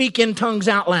need to speak in tongues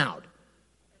out loud.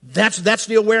 That's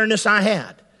the awareness I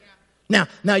had.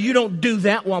 Now you don't do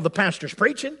that while the pastor's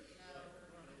preaching.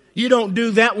 You don't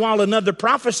do that while another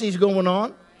prophecy's going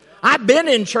on. I've been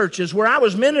in churches where I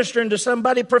was ministering to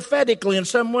somebody prophetically and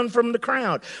someone from the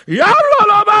crowd. And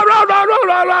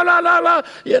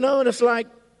it's like,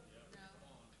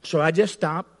 so I just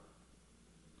stopped.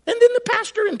 And then the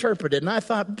pastor interpreted. And I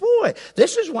thought, boy,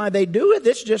 this is why they do it.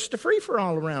 This is just a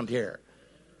free-for-all around here.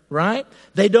 Right?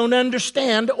 They don't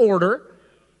understand order.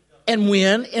 And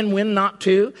when not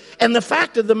to. And the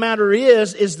fact of the matter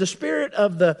is the spirit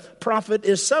of the prophet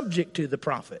is subject to the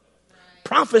prophet.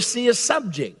 Prophecy is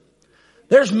subject.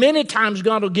 There's many times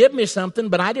God will give me something,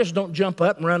 but I just don't jump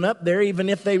up and run up there, even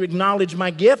if they acknowledge my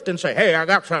gift and say, hey, I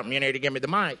got something, you need to give me the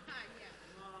mic.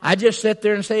 I just sit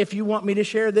there and say, if you want me to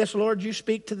share this, Lord, you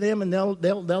speak to them and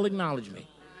they'll acknowledge me.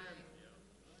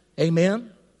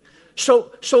 Amen.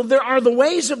 So there are the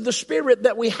ways of the Spirit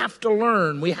that we have to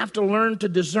learn. We have to learn to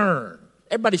discern.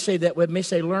 Everybody say that with me.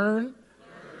 Say learn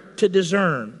to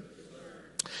discern.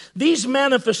 These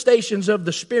manifestations of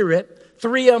the Spirit,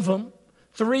 three of them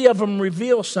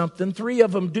reveal something, three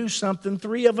of them do something,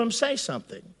 three of them say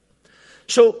something.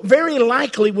 So very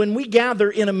likely when we gather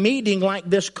in a meeting like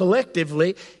this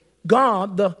collectively,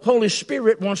 God, the Holy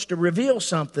Spirit, wants to reveal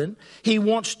something, He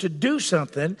wants to do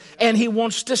something, and He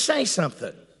wants to say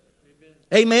something.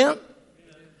 Amen?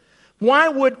 Why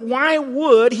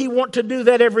would He want to do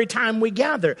that every time we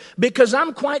gather? Because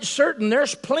I'm quite certain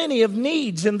there's plenty of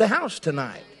needs in the house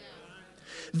tonight.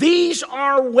 These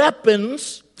are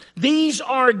weapons. These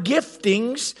are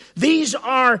giftings. These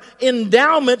are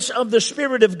endowments of the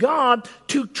Spirit of God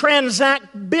to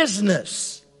transact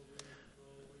business.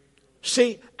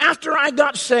 See, after I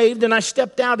got saved and I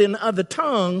stepped out in other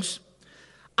tongues,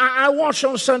 I watched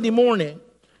on Sunday morning,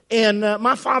 and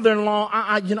my father-in-law,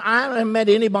 I haven't met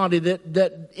anybody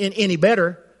that any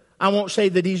better. I won't say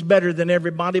that he's better than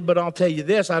everybody, but I'll tell you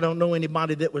this, I don't know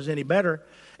anybody that was any better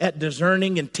at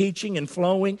discerning and teaching and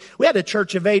flowing. We had a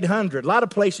church of 800. A lot of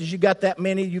places you got that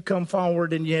many, you come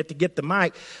forward and you have to get the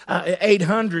mic.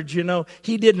 800,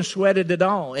 he didn't sweat it at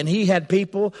all. And he had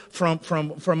people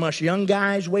from us young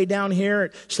guys way down here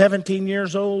at 17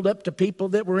 years old up to people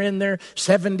that were in their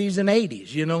 70s and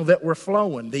 80s, that were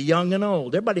flowing, the young and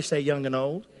old. Everybody say young and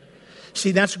old.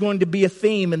 See, that's going to be a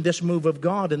theme in this move of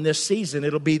God in this season.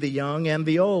 It'll be the young and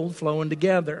the old flowing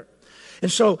together.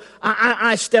 And so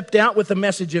I stepped out with a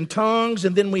message in tongues,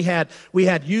 and then we had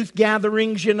youth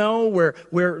gatherings, where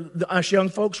us young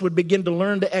folks would begin to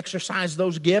learn to exercise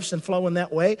those gifts and flow in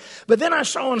that way. But then I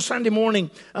saw on Sunday morning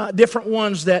different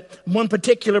ones that one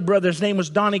particular brother's name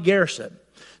was Donnie Garrison.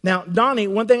 Now, Donnie,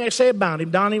 one thing I say about him,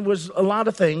 Donnie was a lot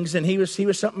of things, and he was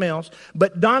something else,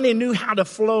 but Donnie knew how to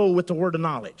flow with the word of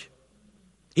knowledge.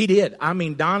 He did.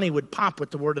 Donnie would pop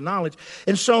with the word of knowledge.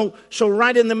 And so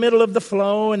right in the middle of the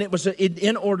flow, and it was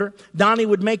in order, Donnie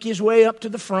would make his way up to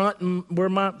the front, and where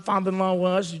my father-in-law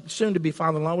was, soon to be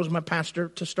father-in-law, was my pastor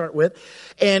to start with.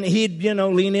 And he'd,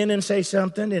 lean in and say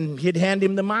something, and he'd hand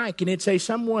him the mic, and he'd say,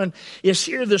 someone is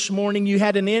here this morning, you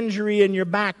had an injury in your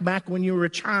back when you were a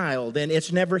child, and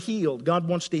it's never healed. God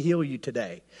wants to heal you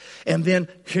today. And then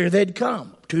here they'd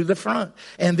come to the front.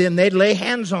 And then they'd lay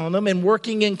hands on them, and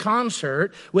working in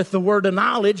concert with the word of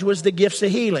knowledge was the gifts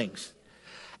of healings.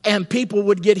 And people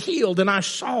would get healed, and I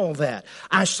saw that.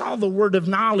 I saw the word of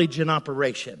knowledge in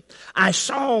operation. I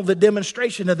saw the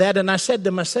demonstration of that, and I said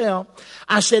to myself,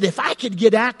 if I could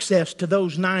get access to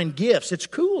those 9 gifts, it's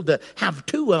cool to have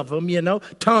 2 of them,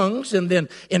 tongues, and then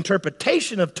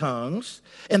interpretation of tongues,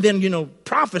 and then,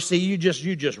 prophecy, you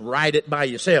just write it by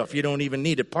yourself. You don't even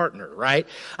need a partner, right?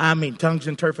 Tongues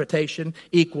interpretation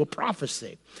equal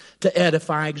prophecy, to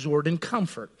edify, exhort, and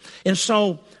comfort. And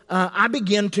so I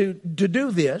began to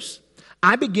do this.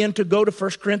 I began to go to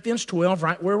 1 Corinthians 12,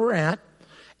 right where we're at.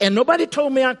 And nobody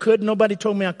told me I could, nobody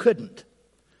told me I couldn't.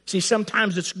 See,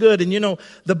 sometimes it's good. And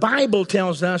the Bible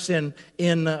tells us in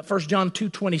 1 John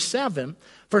 2:27,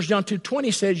 1 John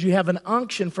 2:20 says you have an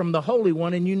unction from the Holy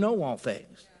One and you know all things.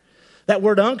 That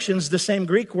word unction is the same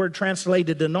Greek word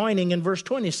translated anointing in verse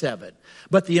 27.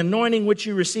 But the anointing which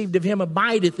you received of Him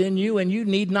abideth in you, and you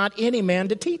need not any man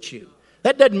to teach you.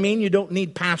 That doesn't mean you don't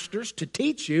need pastors to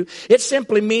teach you. It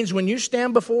simply means when you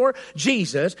stand before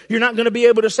Jesus, you're not going to be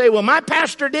able to say, well, my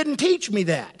pastor didn't teach me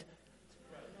that.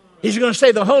 He's going to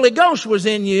say the Holy Ghost was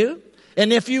in you.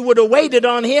 And if you would have waited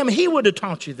on Him, He would have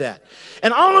taught you that.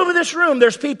 And all over this room,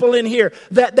 there's people in here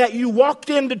that you walked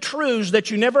into truths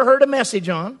that you never heard a message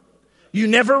on. You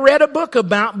never read a book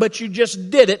about, but you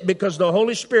just did it because the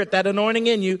Holy Spirit, that anointing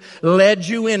in you, led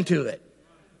you into it.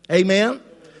 Amen?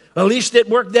 At least it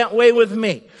worked that way with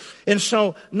me. And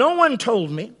so no one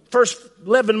told me. First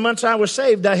 11 months I was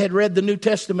saved, I had read the New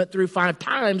Testament through 5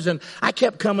 times, and I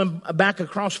kept coming back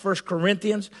across 1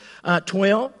 Corinthians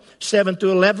 12, 7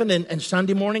 through 11, and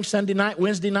Sunday morning, Sunday night,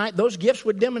 Wednesday night, those gifts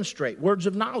would demonstrate words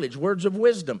of knowledge, words of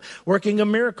wisdom, working of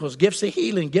miracles, gifts of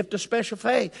healing, gift of special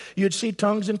faith. You'd see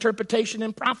tongues, interpretation,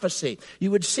 and prophecy.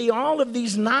 You would see all of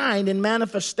these 9 in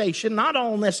manifestation, not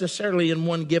all necessarily in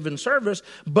one given service,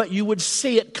 but you would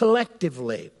see it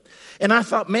collectively. And I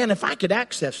thought, man, if I could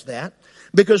access that,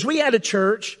 because we had a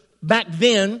church back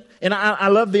then, and I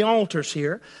love the altars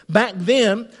here. Back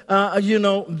then,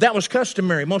 that was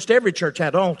customary. Most every church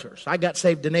had altars. I got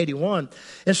saved in 81.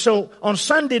 And so on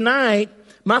Sunday night,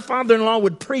 my father-in-law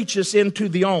would preach us into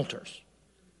the altars,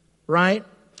 right?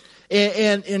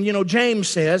 And James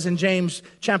says in James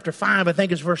chapter 5, I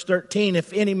think it's verse 13,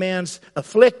 if any man's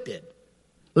afflicted,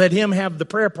 let him have the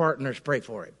prayer partners pray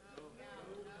for him.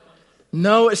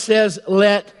 No, it says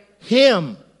let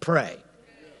him pray.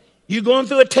 You going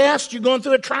through a test, you're going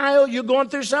through a trial, you're going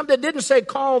through something. It didn't say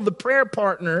call the prayer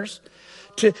partners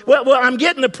to, well, I'm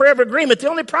getting the prayer of agreement. The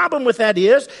only problem with that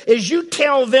is you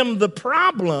tell them the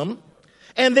problem,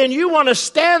 and then you want to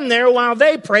stand there while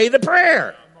they pray the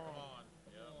prayer.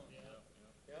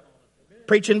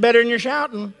 Preaching better than you're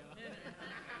shouting.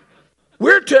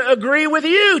 We're to agree with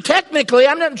you. Technically,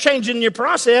 I'm not changing your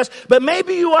process, but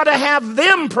maybe you ought to have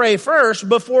them pray first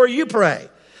before you pray.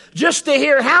 Just to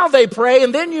hear how they pray,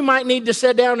 and then you might need to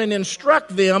sit down and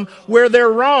instruct them where they're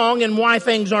wrong and why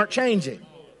things aren't changing.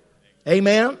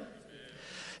 Amen?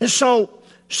 And so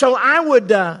I would,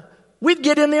 we'd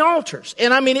get in the altars.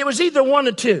 And I mean, it was either one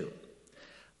or two.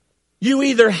 You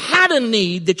either had a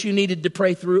need that you needed to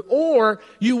pray through, or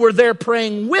you were there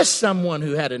praying with someone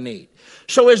who had a need.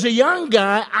 So as a young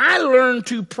guy, I learned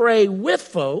to pray with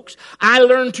folks. I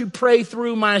learned to pray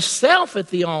through myself at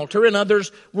the altar, and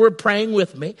others were praying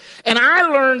with me. And I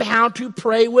learned how to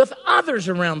pray with others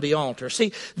around the altar.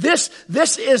 See, this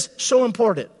is so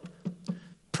important.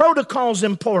 Protocol's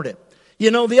important. You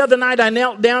know, the other night I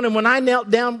knelt down, and when I knelt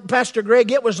down, Pastor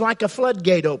Greg, it was like a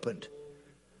floodgate opened.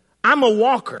 I'm a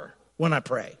walker when I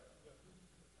pray.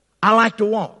 I like to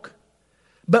walk.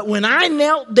 But when I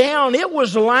knelt down, it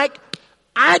was like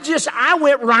I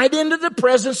went right into the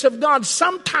presence of God.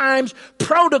 Sometimes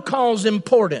protocol's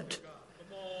important.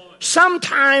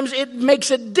 Sometimes it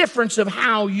makes a difference of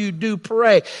how you do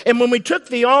pray. And when we took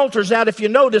the altars out, if you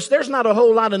notice, there's not a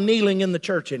whole lot of kneeling in the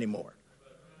church anymore.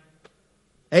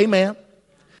 Amen.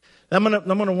 I'm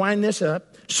gonna wind this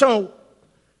up. So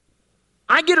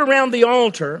I get around the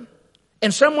altar,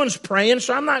 and someone's praying,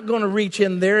 so I'm not going to reach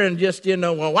in there and just,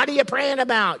 well, what are you praying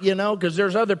about? Because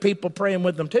there's other people praying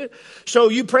with them too. So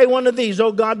you pray one of these.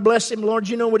 Oh, God bless him, Lord.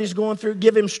 You know what he's going through.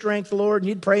 Give him strength, Lord. And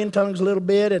you'd pray in tongues a little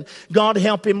bit. And God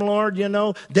help him, Lord.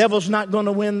 Devil's not going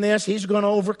to win this. He's going to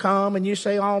overcome. And you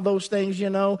say all those things,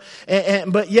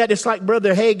 But yet it's like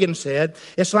Brother Hagin said.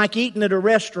 It's like eating at a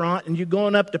restaurant and you're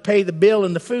going up to pay the bill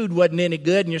and the food wasn't any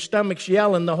good and your stomach's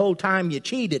yelling the whole time you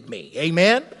cheated me.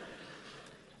 Amen?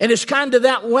 And it's kind of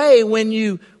that way when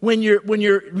you're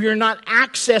not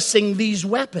accessing these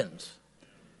weapons.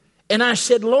 And I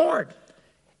said, Lord,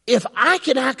 if I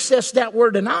could access that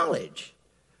word of knowledge,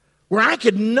 where I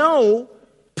could know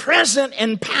present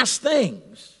and past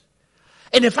things,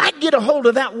 and if I get a hold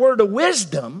of that word of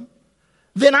wisdom,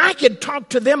 then I could talk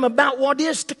to them about what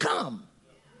is to come.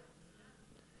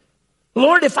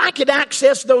 Lord, if I could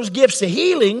access those gifts of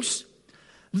healings,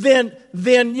 then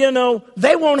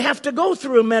they won't have to go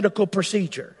through a medical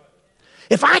procedure.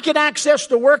 If I could access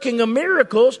the working of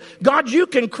miracles, God, you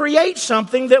can create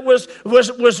something that was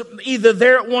either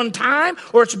there at one time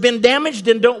or it's been damaged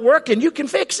and don't work, and you can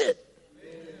fix it.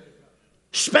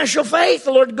 Special faith,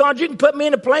 Lord God, you can put me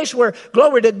in a place where,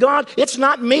 glory to God, it's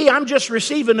not me, I'm just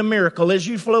receiving a miracle as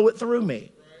you flow it through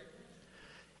me.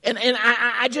 And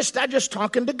I just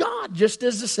talking to God, just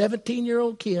as a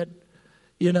 17-year-old kid,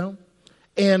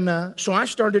 And so I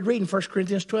started reading 1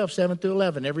 Corinthians 12, 7 through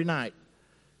 11 every night.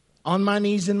 On my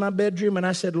knees in my bedroom, and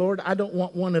I said, Lord, I don't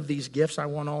want one of these gifts. I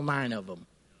want all 9 of them.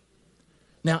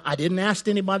 Now, I didn't ask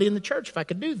anybody in the church if I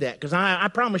could do that, because I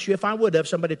promise you, if I would have,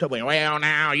 somebody told me, well,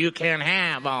 now you can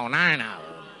have all 9 of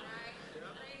them.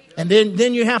 And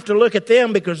then you have to look at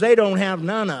them because they don't have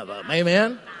none of them.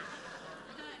 Amen?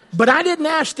 But I didn't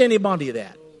ask anybody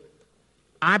that.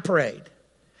 I prayed.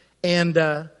 And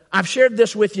I've shared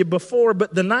this with you before,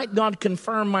 but the night God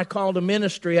confirmed my call to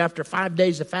ministry after 5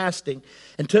 days of fasting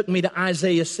and took me to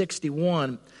Isaiah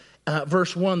 61,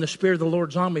 verse 1, the Spirit of the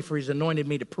Lord's on me, for he's anointed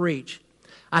me to preach.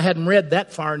 I hadn't read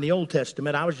that far in the Old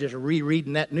Testament. I was just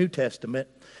rereading that New Testament.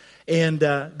 And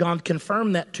God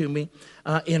confirmed that to me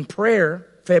in prayer,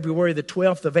 February the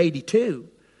 12th of 82.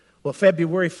 Well,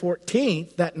 February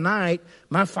 14th, that night,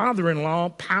 my father-in-law,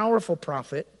 powerful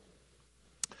prophet,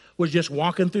 was just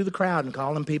walking through the crowd and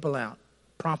calling people out,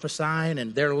 prophesying,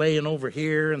 and they're laying over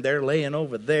here, and they're laying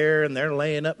over there, and they're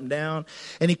laying up and down.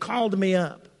 And he called me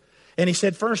up, and he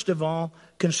said, first of all,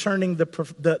 concerning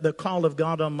the call of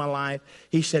God on my life,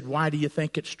 he said, why do you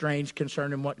think it's strange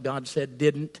concerning what God said?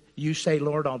 Didn't you say,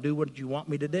 Lord, I'll do what you want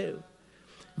me to do?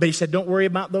 But he said, don't worry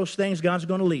about those things. God's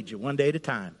going to lead you one day at a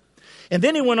time. And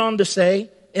then he went on to say,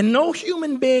 and no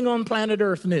human being on planet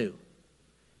Earth knew.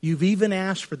 You've even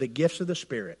asked for the gifts of the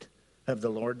Spirit of the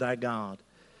Lord thy God.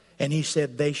 And he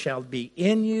said, they shall be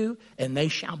in you, and they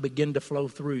shall begin to flow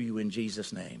through you in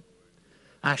Jesus' name.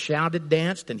 I shouted,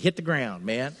 danced, and hit the ground,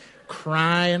 man,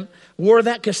 crying. Wore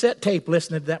that cassette tape,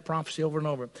 listening to that prophecy over and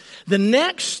over. The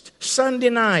next Sunday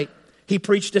night, he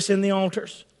preached us in the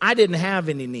altars. I didn't have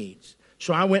any needs.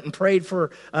 So I went and prayed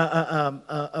for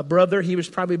a brother. He was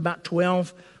probably about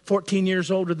 12, 14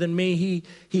 years older than me.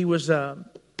 He was,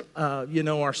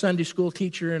 our Sunday school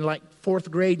teacher in like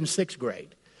 4th grade and 6th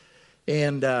grade.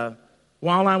 And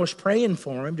while I was praying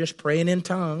for him, just praying in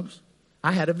tongues,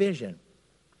 I had a vision.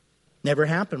 Never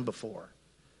happened before.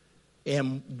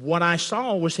 And what I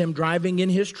saw was him driving in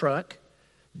his truck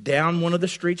down one of the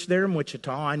streets there in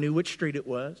Wichita. I knew which street it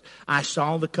was. I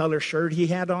saw the color shirt he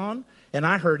had on, and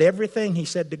I heard everything he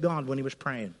said to God when he was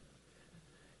praying.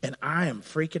 And I am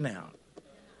freaking out.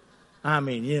 I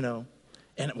mean,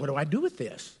 and what do I do with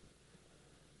this?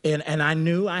 And I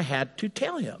knew I had to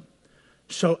tell him.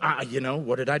 So,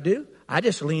 what did I do? I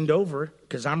just leaned over,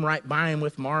 because I'm right by him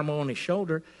with my arm on his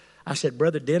shoulder. I said,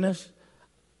 Brother Dennis,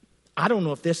 I don't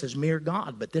know if this is mere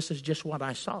God, but this is just what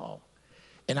I saw.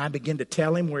 And I began to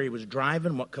tell him where he was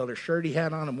driving, what color shirt he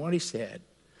had on, and what he said.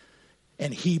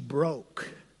 And he broke.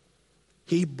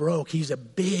 He broke. He's a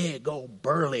big old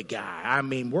burly guy. I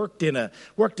mean, worked in a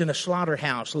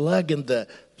slaughterhouse, lugging the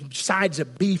sides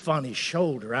of beef on his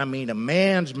shoulder. I mean, a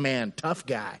man's man, tough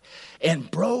guy. And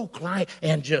broke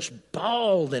and just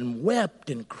bawled and wept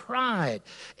and cried.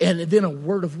 And then a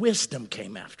word of wisdom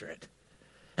came after it.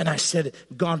 And I said,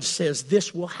 God says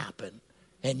this will happen,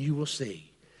 and you will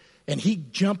see. And he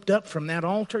jumped up from that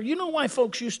altar. You know why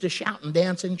folks used to shout and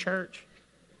dance in church?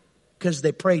 Because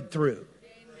they prayed through.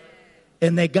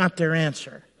 And they got their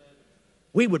answer.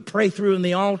 We would pray through in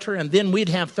the altar, and then we'd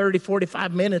have 30,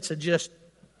 45 minutes of just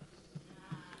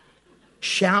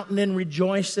shouting and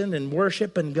rejoicing and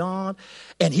worshiping God.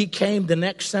 And he came the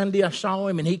next Sunday, I saw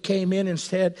him, and he came in and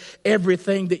said,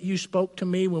 everything that you spoke to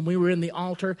me when we were in the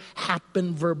altar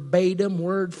happened verbatim,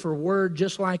 word for word,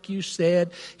 just like you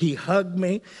said. He hugged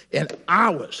me, and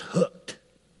I was hooked.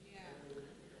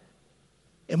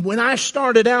 And when I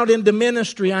started out into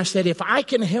ministry, I said, if I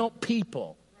can help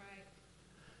people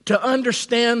to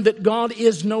understand that God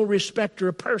is no respecter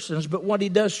of persons, but what he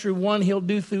does through one, he'll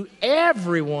do through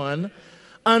everyone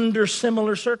under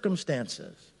similar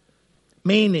circumstances.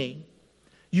 Meaning,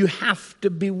 you have to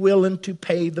be willing to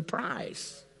pay the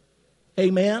price.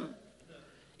 Amen?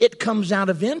 It comes out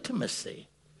of intimacy.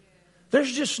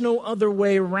 There's just no other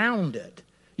way around it.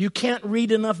 You can't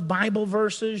read enough Bible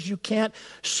verses. You can't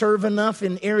serve enough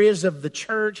in areas of the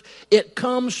church. It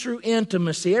comes through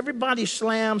intimacy. Everybody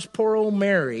slams poor old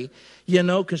Mary,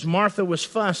 because Martha was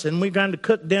fussing. We're going to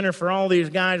cook dinner for all these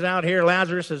guys out here,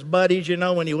 Lazarus' buddies.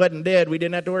 When he wasn't dead, we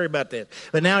didn't have to worry about this.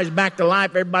 But now he's back to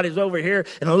life. Everybody's over here.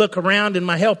 And I look around and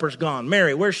my helper's gone.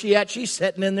 Mary, where's she at? She's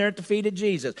sitting in there at the feet of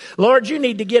Jesus. Lord, you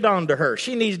need to get onto her.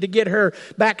 She needs to get her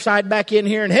backside back in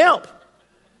here and help.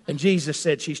 And Jesus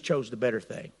said she's chose the better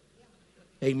thing.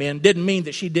 Amen. Didn't mean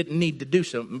that she didn't need to do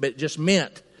something, but it just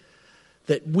meant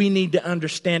that we need to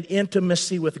understand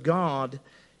intimacy with God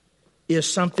is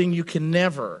something you can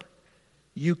never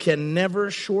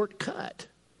shortcut.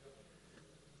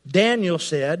 Daniel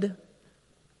said,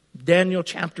 Daniel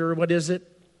chapter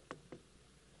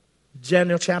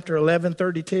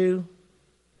 11:32,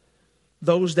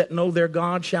 those that know their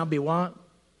God shall be what?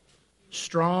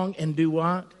 Strong and do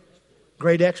what?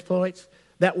 Great exploits.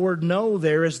 That word know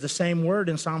there is the same word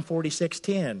in Psalm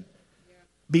 46:10.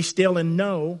 Be still and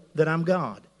know that I'm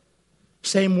God.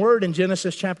 Same word in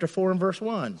Genesis chapter 4 and verse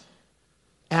 1.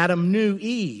 Adam knew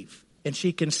Eve, and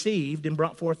she conceived and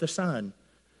brought forth a son.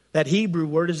 That Hebrew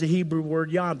word is the Hebrew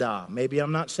word yada. Maybe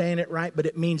I'm not saying it right, but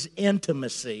it means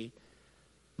intimacy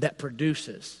that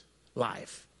produces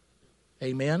life.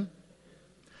 Amen?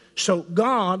 So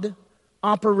God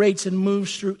operates and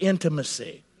moves through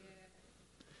intimacy.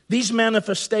 These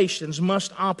manifestations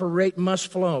must operate, must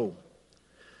flow.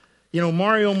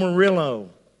 Mario Murillo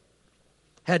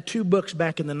had 2 books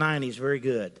back in the 90s, very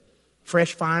good.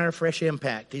 Fresh Fire, Fresh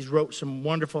Impact. He's wrote some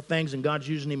wonderful things, and God's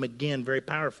using him again very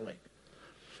powerfully.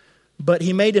 But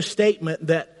he made a statement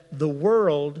that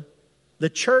the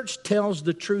church tells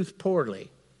the truth poorly,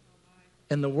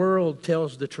 and the world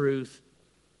tells the truth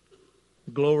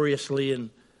gloriously and,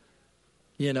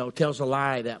 tells a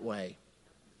lie that way.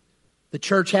 The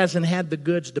church hasn't had the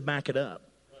goods to back it up.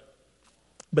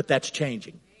 But that's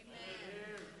changing.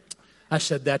 I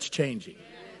said that's changing.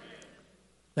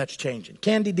 That's changing.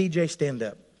 Candy DJ, stand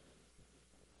up.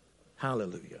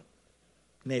 Hallelujah.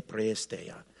 Ne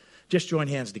praestea. Just join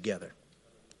hands together.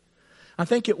 I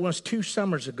think it was 2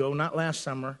 summers ago, not last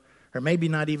summer, or maybe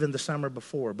not even the summer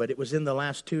before, but it was in the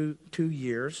last two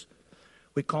years.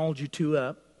 We called you 2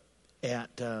 up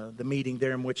at the meeting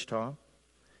there in Wichita.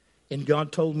 And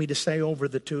God told me to say over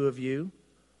the 2 of you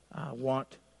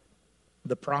what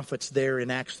the prophets there in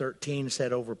Acts 13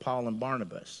 said over Paul and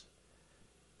Barnabas.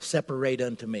 Separate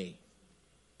unto me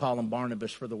Paul and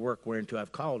Barnabas for the work whereunto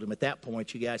I've called them. At that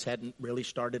point, you guys hadn't really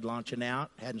started launching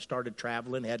out, hadn't started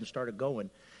traveling, hadn't started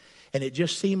going. And it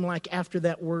just seemed like after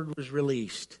that word was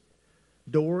released,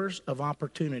 doors of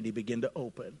opportunity begin to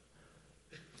open.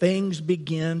 Things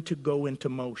begin to go into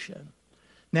motion.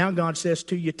 Now God says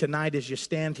to you tonight as you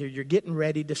stand here, you're getting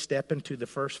ready to step into the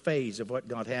first phase of what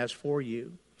God has for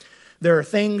you. There are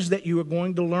things that you are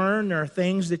going to learn. There are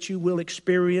things that you will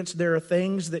experience. There are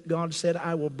things that God said,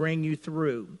 I will bring you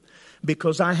through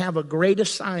because I have a great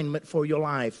assignment for your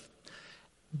life,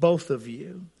 both of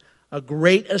you. A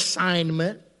great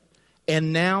assignment.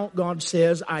 And now God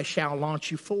says, I shall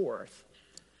launch you forth.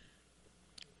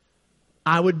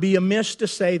 I would be amiss to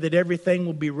say that everything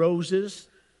will be roses.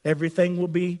 Everything will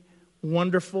be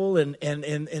wonderful. And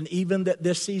even that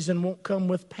this season won't come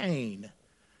with pain.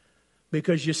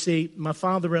 Because you see, my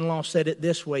father-in-law said it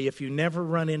this way, if you never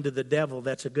run into the devil,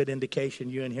 that's a good indication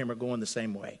you and him are going the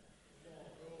same way.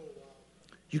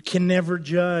 You can never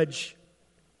judge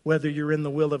whether you're in the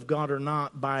will of God or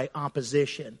not by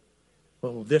opposition.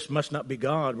 Well, this must not be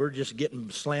God. We're just getting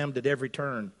slammed at every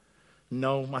turn.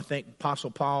 No, I think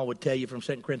Apostle Paul would tell you from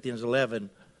 2 Corinthians 11,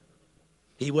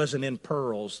 he wasn't in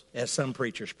pearls as some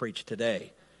preachers preach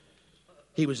today.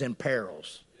 He was in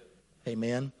perils.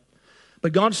 Amen.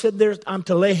 But God said, I'm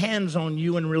to lay hands on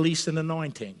you and release an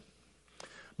anointing.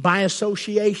 By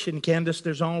association, Candace,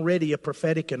 there's already a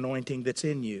prophetic anointing that's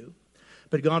in you.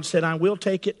 But God said, I will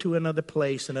take it to another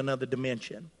place and another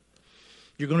dimension.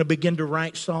 You're going to begin to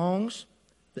write songs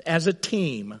as a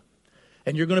team.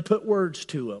 And you're going to put words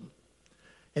to them.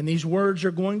 And these words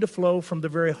are going to flow from the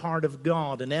very heart of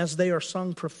God. And as they are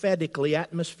sung prophetically,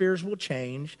 atmospheres will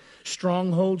change.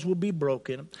 Strongholds will be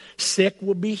broken. Sick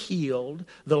will be healed.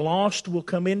 The lost will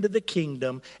come into the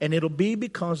kingdom. And it'll be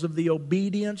because of the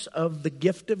obedience of the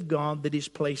gift of God that He's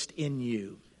placed in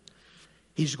you.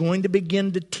 He's going to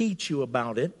begin to teach you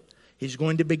about it. He's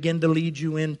going to begin to lead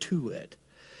you into it.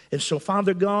 And so,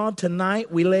 Father God,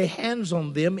 tonight we lay hands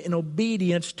on them in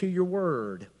obedience to your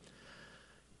word.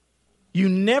 You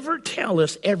never tell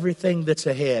us everything that's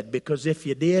ahead, because if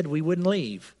you did, we wouldn't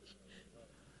leave.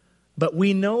 But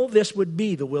we know this would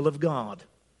be the will of God.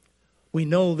 We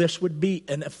know this would be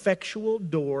an effectual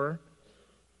door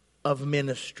of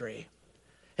ministry.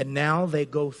 And now they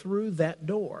go through that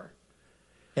door.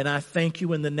 And I thank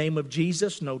you in the name of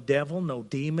Jesus, no devil, no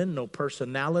demon, no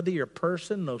personality or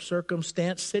person, no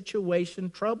circumstance, situation,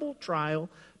 trouble, trial,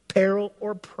 peril,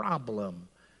 or problem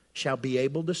shall be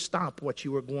able to stop what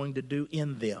you are going to do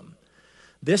in them.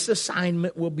 This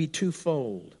assignment will be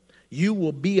twofold. You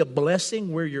will be a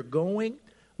blessing where you're going,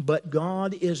 but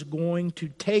God is going to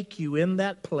take you in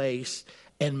that place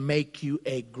and make you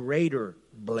a greater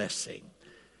blessing.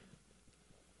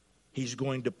 He's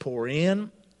going to pour in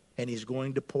and He's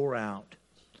going to pour out.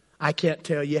 I can't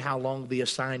tell you how long the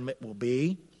assignment will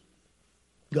be.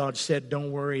 God said,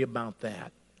 don't worry about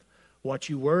that. What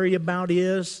you worry about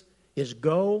is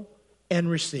go and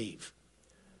receive.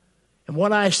 And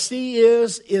what I see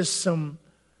is some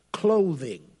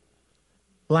clothing,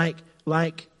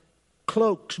 like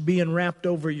cloaks being wrapped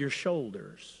over your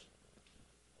shoulders.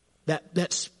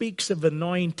 That speaks of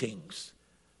anointings,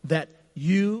 that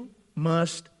you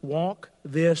must walk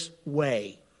this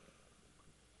way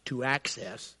to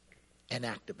access and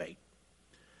activate.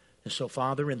 And so,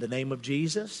 Father, in the name of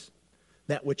Jesus,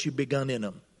 that which you've begun in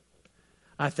them,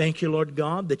 I thank you, Lord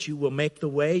God, that you will make the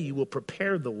way, you will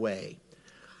prepare the way.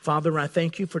 Father, I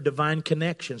thank you for divine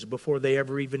connections before they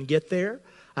ever even get there.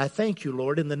 I thank you,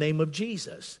 Lord, in the name of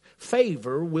Jesus.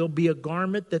 Favor will be a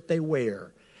garment that they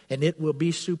wear, and it will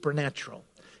be supernatural.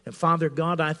 And Father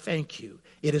God, I thank you.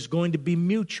 It is going to be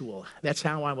mutual. That's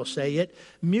how I will say it.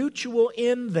 Mutual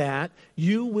in that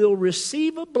you will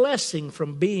receive a blessing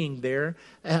from being there,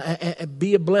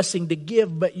 be a blessing to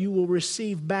give, but you will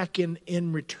receive back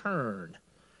in return.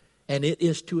 And it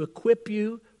is to equip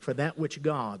you for that which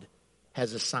God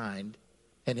has assigned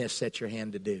and has set your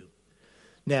hand to do.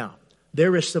 Now,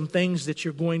 there is some things that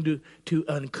you're going to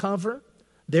uncover.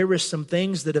 There is some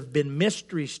things that have been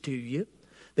mysteries to you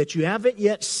that you haven't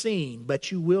yet seen, but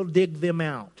you will dig them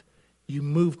out. You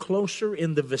move closer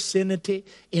in the vicinity,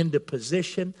 into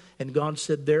position, and God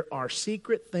said there are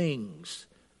secret things.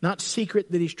 Not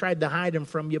secret that He's tried to hide them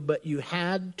from you, but you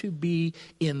had to be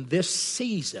in this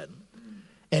season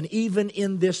and even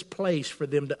in this place for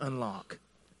them to unlock.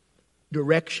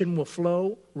 Direction will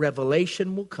flow,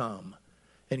 revelation will come.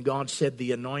 And God said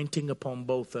the anointing upon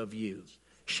both of you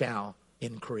shall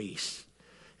increase.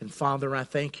 And Father, I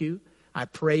thank you. I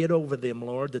pray it over them,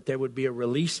 Lord, that there would be a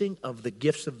releasing of the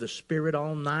gifts of the Spirit,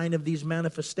 all 9 of these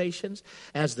manifestations,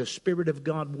 as the Spirit of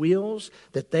God wills,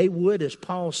 that they would, as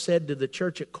Paul said to the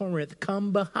church at Corinth,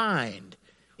 come behind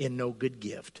in no good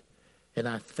gift. And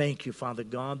I thank you, Father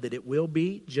God, that it will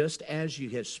be just as you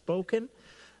have spoken.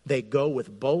 They go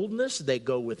with boldness, they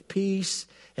go with peace,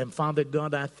 and Father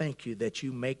God, I thank you that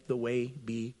you make the way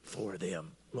before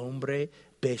them. Lombre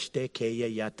beste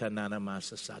keya yatanana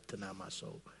masa satana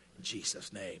maso. In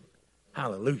Jesus' name.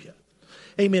 Hallelujah.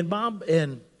 Amen. Bob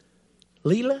and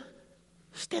Leela,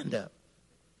 stand up.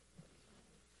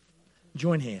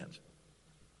 Join hands.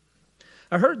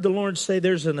 I heard the Lord say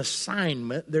there's an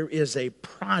assignment, there is a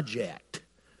project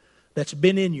that's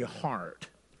been in your heart,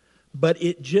 but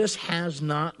it just has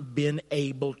not been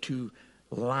able to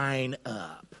line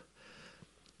up.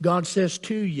 God says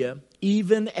to you,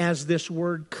 even as this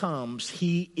word comes,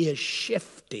 He is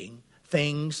shifting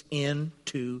things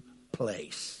into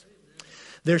place.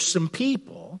 There's some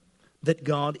people that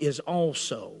God is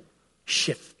also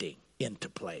shifting into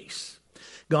place.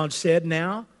 God said,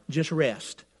 now just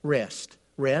rest.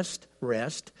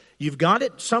 You've got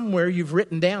it somewhere. You've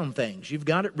written down things. You've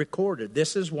got it recorded.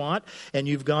 This is what, and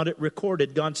you've got it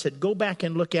recorded. God said, go back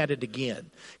and look at it again.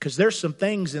 Because there's some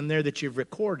things in there that you've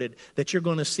recorded that you're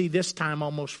going to see this time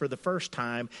almost for the first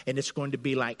time, and it's going to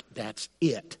be like, that's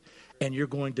it. And you're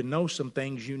going to know some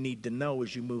things you need to know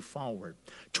as you move forward.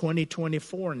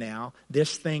 2024 now,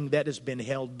 this thing that has been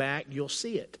held back, you'll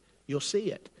see it. You'll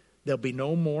see it. There'll be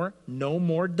no more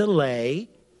delay.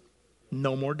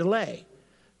 No more delay.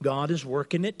 God is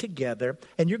working it together,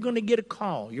 and you're going to get a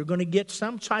call. You're going to get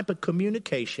some type of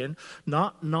communication.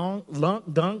 Not non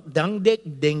dung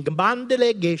dek ding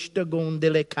bandele gesta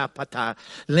gondele kapata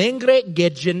lengre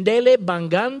gegendele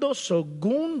bangando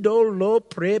segundo lo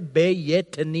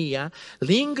prebeyetania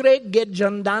lingre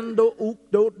gejandando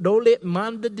ukdo dole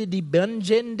manda di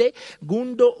bangende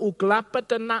gundo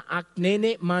uklapatana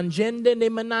aknene manjende ne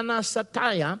manana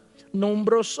sataya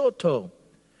nombro soto.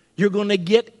 You're going to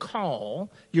get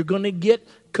call, you're going to get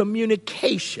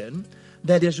communication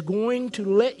that is going to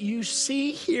let you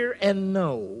see, hear, and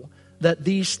know that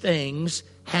these things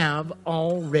have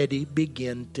already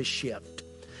begun to shift.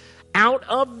 Out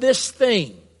of this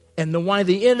thing, and why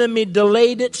the enemy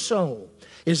delayed it so,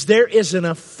 is there is an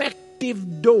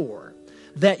effective door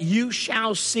that you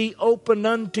shall see open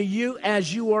unto you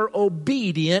as you are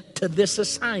obedient to this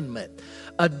assignment.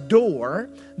 A door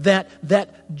that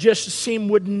just seemed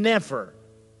would never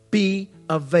be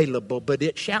available, but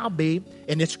it shall be,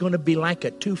 and it's going to be like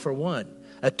a 2-for-1.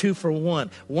 A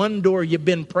 2-for-1. One door you've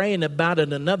been praying about,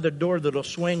 and another door that'll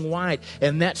swing wide.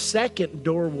 And that second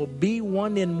door will be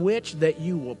one in which that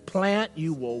you will plant,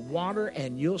 you will water,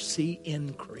 and you'll see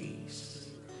increase.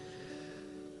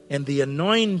 And the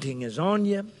anointing is on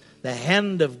you. The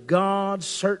hand of God,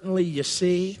 certainly you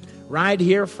see. Right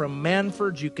here from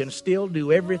Manford, you can still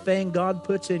do everything God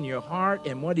puts in your heart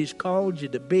and what He's called you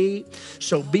to be.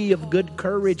 So be of good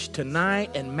courage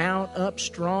tonight and mount up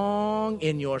strong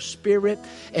in your spirit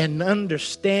and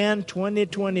understand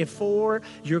 2024,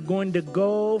 you're going to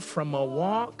go from a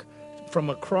walk, from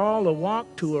a crawl, a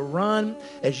walk to a run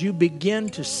as you begin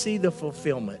to see the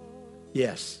fulfillment.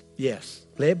 Yes.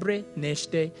 Lebre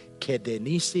neste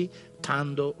kedenisi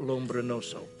tando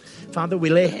lombranoso. Father, we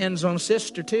lay hands on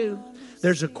sister too.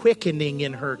 There's a quickening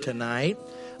in her tonight.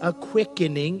 A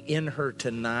quickening in her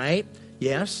tonight.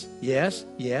 Yes.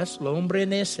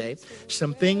 Lombrenese.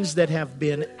 Some things that have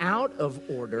been out of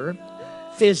order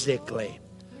physically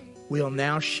will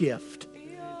now shift.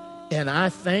 And I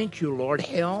thank you, Lord.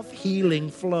 Health, healing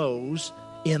flows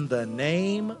in the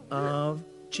name of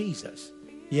Jesus.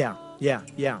 Yeah.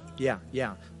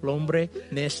 Lombre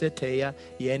nesetea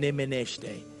yene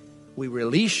meneste. We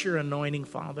release your anointing,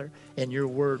 Father, and your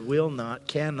word will not,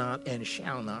 cannot, and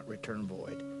shall not return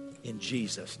void. In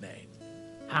Jesus' name.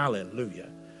 Hallelujah.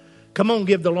 Come on,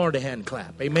 give the Lord a hand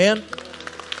clap. Amen.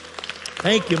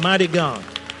 Thank you, mighty God.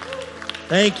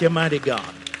 Thank you, mighty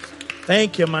God.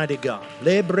 Thank you, mighty God.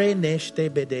 Lebre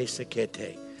neste bede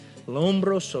sekete.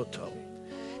 Lombro soto.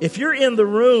 If you're in the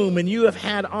room and you have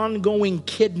had ongoing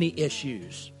kidney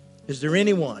issues, is there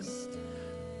anyone?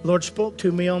 The Lord spoke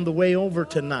to me on the way over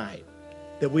tonight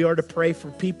that we are to pray for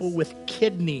people with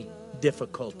kidney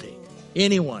difficulty.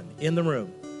 Anyone in the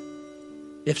room?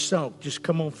 If so, just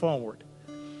come on forward.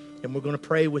 And we're going to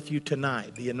pray with you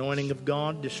tonight. The anointing of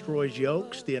God destroys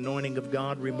yokes. The anointing of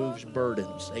God removes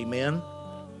burdens. Amen?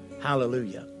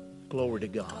 Hallelujah. Glory to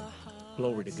God.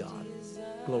 Glory to God.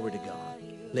 Glory to God.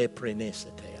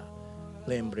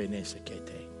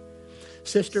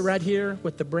 Sister right here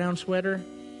with the brown sweater.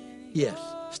 Yes,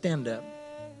 stand up.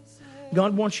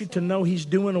 God wants you to know He's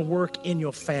doing a work in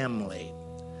your family.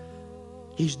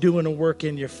 He's doing a work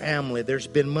in your family. There's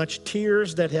been much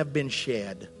tears that have been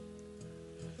shed.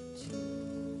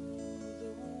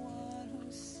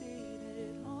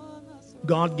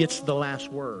 God gets the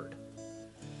last word.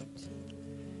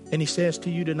 And He says to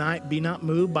you tonight, be not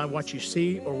moved by what you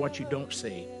see or what you don't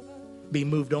see. Be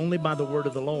moved only by the word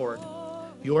of the Lord.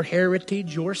 Your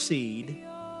heritage, your seed,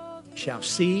 shall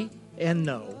see and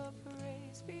know,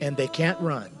 and they can't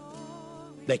run.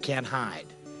 They can't hide.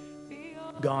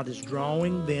 God is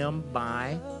drawing them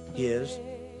by His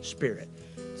Spirit.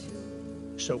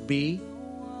 So be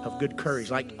of good courage.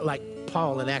 Like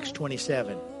Paul in Acts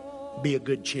 27. Be of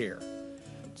good cheer.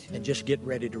 And just get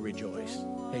ready to rejoice.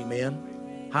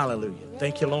 Amen. Hallelujah.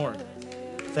 Thank you, Lord.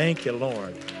 Thank you,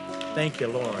 Lord. Thank you,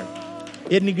 Lord.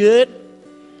 Isn't He good?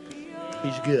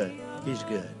 He's good. He's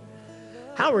good.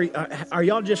 How are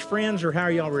y'all just friends, or how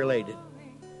are y'all related?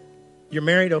 You're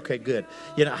married? Okay, good.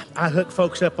 You know, I hook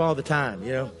folks up all the time,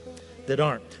 you know, that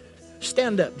aren't.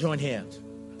 Stand up, join hands.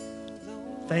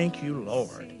 Thank you,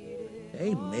 Lord.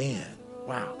 Amen.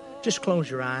 Wow. Just close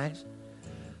your eyes.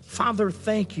 Father,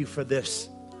 thank you for this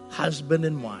husband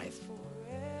and wife.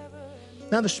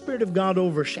 Now the Spirit of God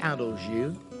overshadows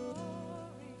you.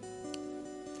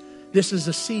 This is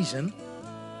a season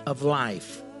of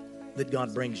life that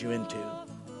God brings you into.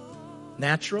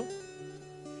 Natural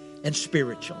and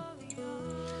spiritual.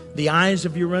 The eyes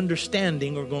of your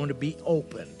understanding are going to be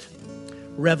opened.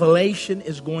 Revelation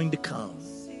is going to come.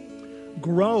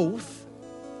 Growth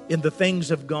in the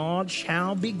things of God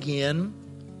shall begin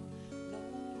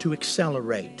to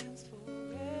accelerate.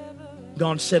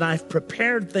 God said, I've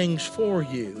prepared things for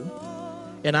you,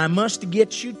 and I must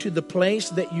get you to the place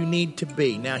that you need to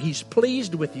be. Now, He's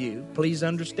pleased with you. Please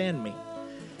understand me.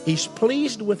 He's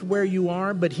pleased with where you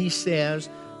are, but He says,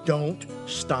 don't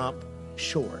stop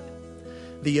short.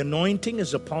 The anointing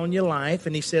is upon your life,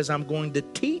 and He says, I'm going to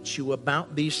teach you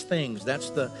about these things. That's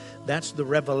the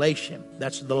revelation.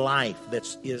 That's the life that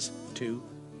is to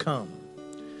come.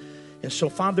 And so,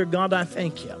 Father God, I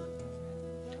thank you.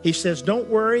 He says, don't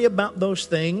worry about those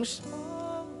things.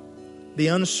 The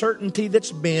uncertainty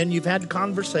that's been, you've had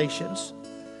conversations.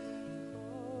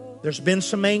 There's been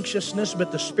some anxiousness,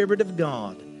 but the Spirit of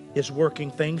God is working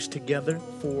things together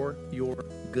for your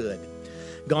good.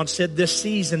 God said this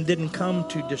season didn't come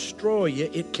to destroy you.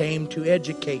 It came to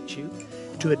educate you,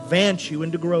 to advance you,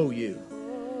 and to grow you.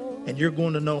 And you're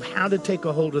going to know how to take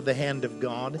a hold of the hand of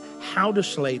God, how to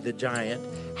slay the giant,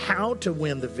 how to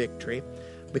win the victory,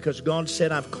 because God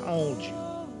said, I've called you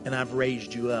and I've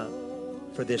raised you up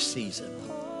for this season.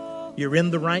 You're in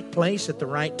the right place at the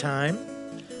right time.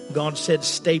 God said,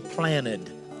 stay planted.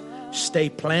 Stay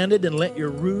planted and let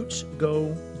your roots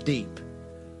go deep.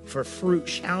 For fruit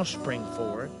shall spring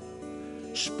forth.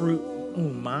 Shall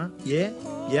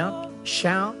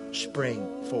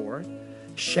spring forth.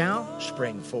 Shall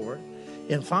spring forth.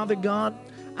 And Father God,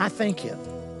 I thank you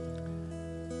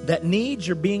that needs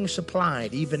are being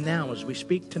supplied even now as we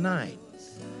speak tonight.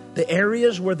 The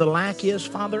areas where the lack is,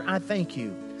 Father, I thank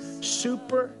you.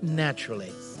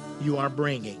 Supernaturally, you are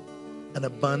bringing an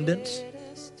abundance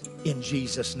in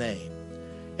Jesus' name.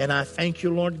 And I thank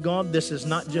you, Lord God, this is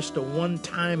not just a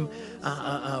one-time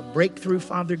breakthrough,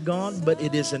 Father God, but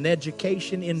it is an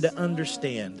education into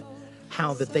understand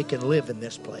how that they can live in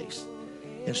this place.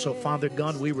 And so, Father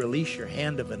God, we release your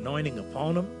hand of anointing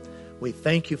upon them. We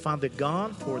thank you, Father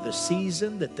God, for the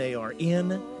season that they are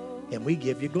in, and we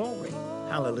give you glory.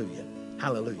 Hallelujah.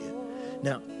 Hallelujah.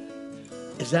 Now,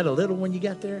 is that a little one you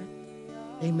got there?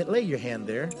 Amen. Lay your hand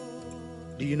there.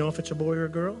 Do you know if it's a boy or a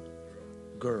girl?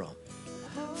 Girl.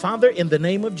 Father, in the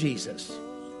name of Jesus,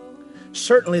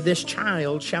 certainly this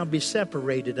child shall be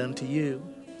separated unto you,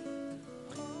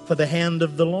 for the hand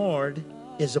of the Lord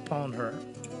is upon her.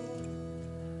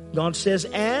 God says,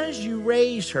 as you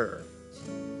raise her,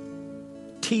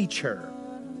 teach her,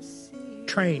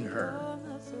 train her,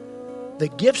 the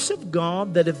gifts of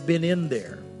God that have been in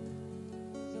there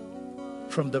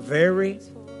from the very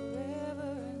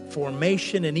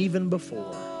formation and even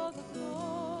before,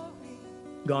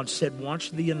 God said,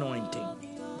 watch the anointing.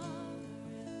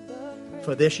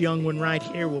 For this young one right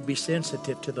here will be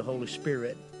sensitive to the Holy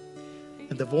Spirit.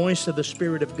 And the voice of the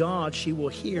Spirit of God she will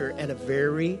hear at a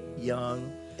very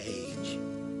young age.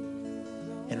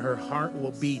 And her heart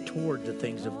will be toward the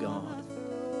things of God.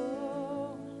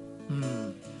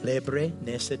 Lebre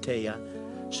neseteya.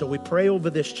 So we pray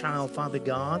over this child, Father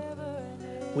God.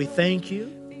 We thank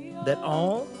you that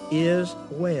all is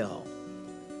well,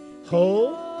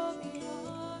 whole,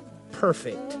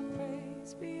 perfect.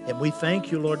 And we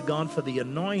thank you, Lord God, for the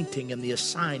anointing and the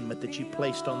assignment that you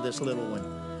placed on this little one.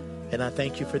 And I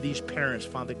thank you for these parents,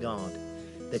 Father God,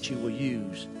 that you will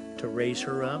use to raise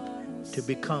her up to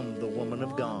become the woman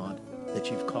of God that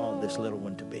you've called this little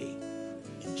one to be.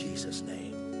 In Jesus'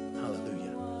 name.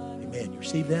 Hallelujah. Amen. You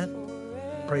receive that?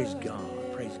 Praise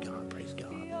God. Praise God. Praise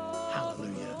God.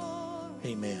 Hallelujah.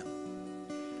 Amen.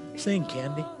 Sing,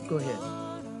 Candy. Go ahead.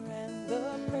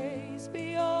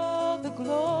 Be all the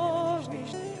glory,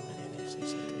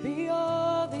 be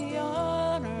all the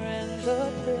honor and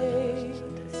the praise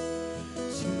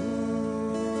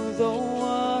to the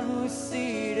one who's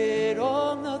seated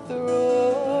on the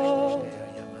throne,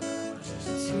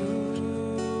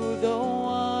 to the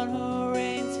one who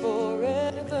reigns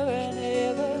forever and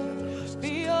ever.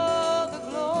 Be all the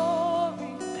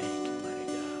glory,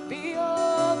 be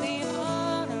all the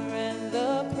honor and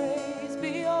the praise,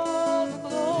 be all the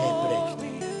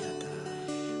glory,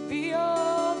 be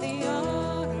all the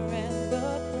honor and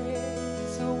the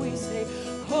praise. So we say,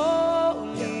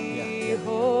 holy,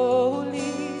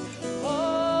 holy,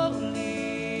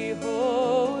 holy,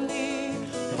 holy,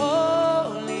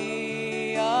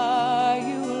 holy are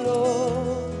you,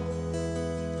 Lord.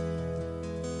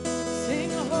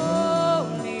 Sing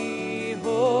holy,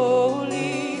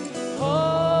 holy,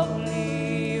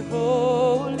 holy,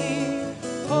 holy,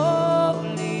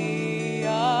 holy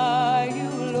are you,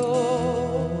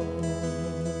 Lord.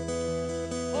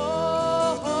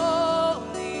 Oh,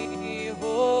 holy,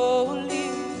 holy,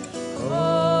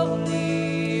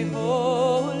 holy,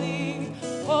 holy,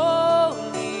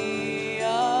 holy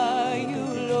are you,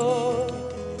 Lord.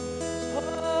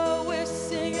 Oh, we're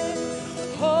singing,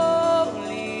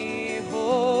 holy,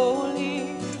 holy,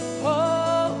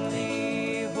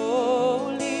 holy,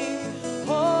 holy,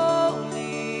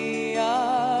 holy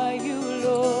are you,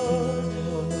 Lord.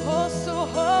 Oh, so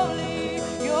holy,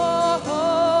 you're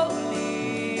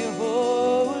holy,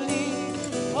 holy,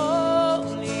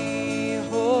 holy,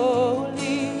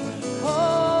 holy,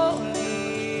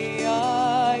 holy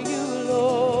are you,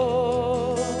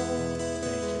 Lord.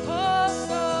 Oh,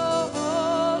 so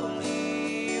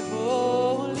holy,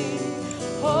 holy,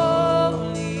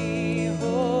 holy,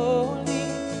 holy,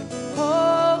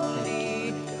 holy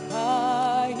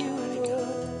are you,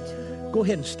 Lord. Go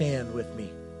ahead and stand with me.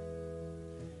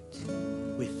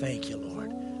 We thank you,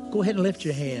 Lord. Go ahead and lift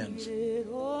your hands. Seated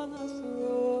on the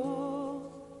throne.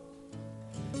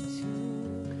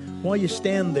 While you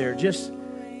stand there, just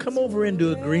come over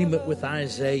into agreement with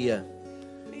Isaiah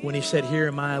when he said, "Here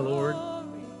am I, Lord,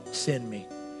 send me."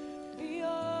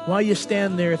 While you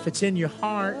stand there, if it's in your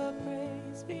heart,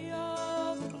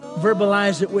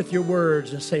 verbalize it with your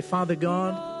words and say, "Father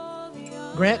God,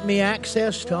 grant me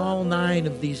access to all 9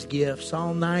 of these gifts,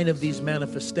 all 9 of these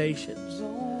manifestations,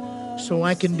 so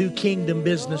I can do kingdom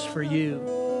business for you."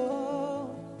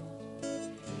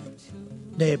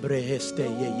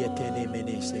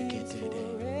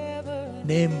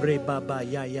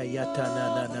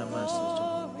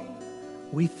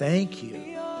 We thank you.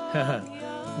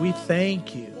 We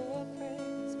thank you.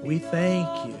 We thank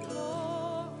you.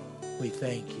 We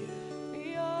thank you.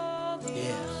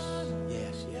 Yes,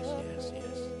 yes, yes, yes,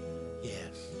 yes,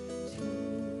 yes.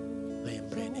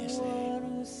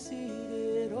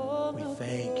 We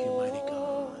thank you, mighty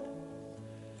God.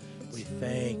 We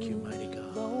thank you, mighty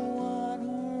God.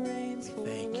 We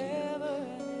thank you.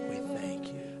 We thank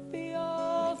you. We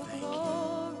thank you.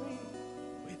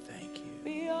 We thank you.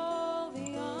 Be all the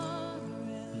honor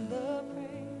and the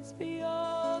praise, be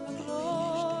all the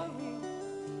glory,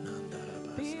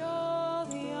 be all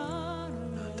the honor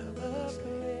and the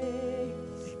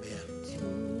praise to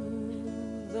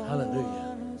the Hallelujah.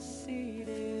 one who's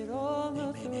seated on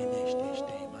the throne,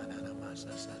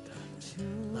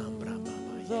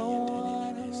 the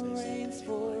one who reigns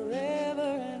forever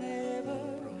and ever.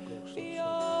 Be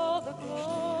all the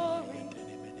glory,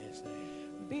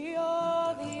 be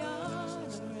all the honor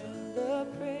and the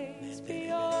praise,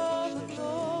 be all the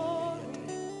glory,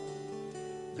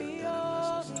 be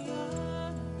all the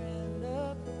honor and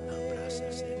the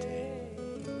praise.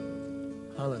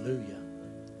 Hallelujah.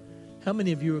 How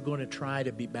many of you are going to try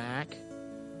to be back?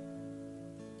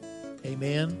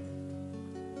 Amen.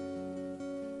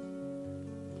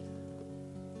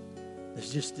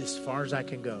 It's just as far as I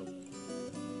can go.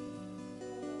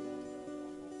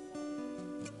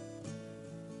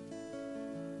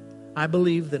 I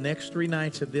believe the next 3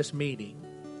 nights of this meeting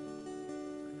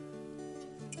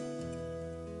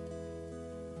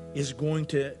is going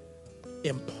to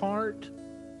impart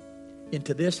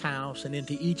into this house and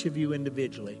into each of you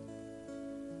individually.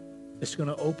 It's going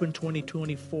to open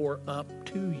 2024 up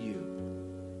to you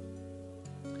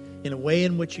in a way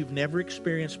in which you've never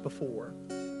experienced before.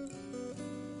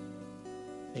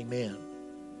 Amen.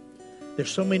 There's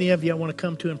so many of you I want to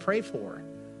come to and pray for,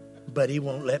 but he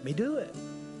won't let me do it.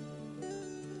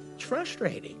 It's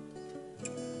frustrating.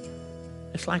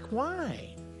 It's like,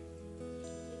 why?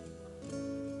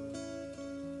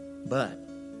 But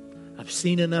I've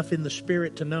seen enough in the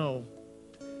Spirit to know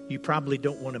you probably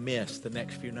don't want to miss the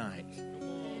next few nights.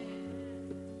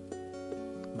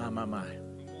 My.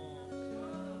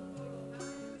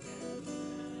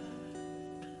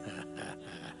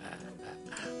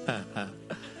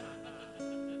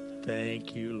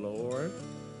 Thank you, Lord.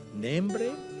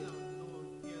 Nembre.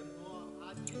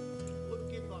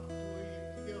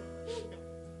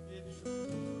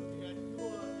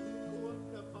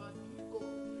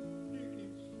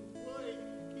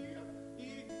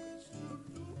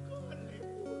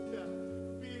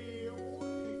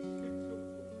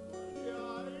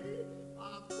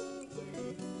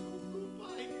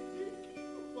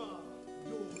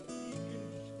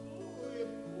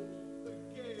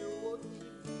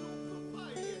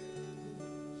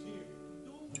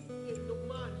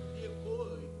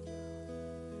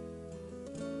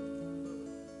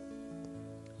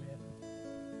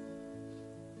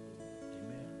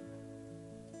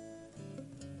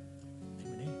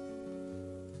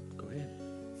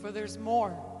 For there's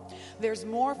more. There's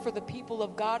more for the people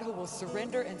of God who will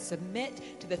surrender and submit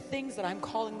to the things that I'm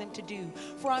calling them to do.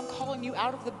 For I'm calling you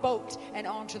out of the boat and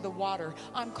onto the water.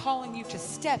 I'm calling you to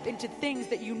step into things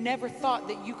that you never thought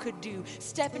that you could do.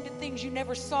 Step into things you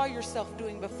never saw yourself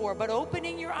doing before. But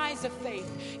opening your eyes of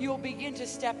faith, you'll begin to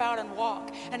step out and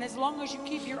walk. And as long as you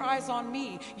keep your eyes on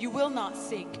me, you will not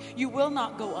sink. You will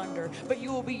not go under. But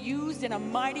you will be used in a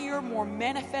mightier, more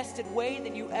manifested way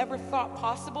than you ever thought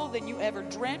possible, than you ever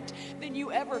dreamt, than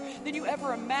you ever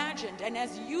imagined. And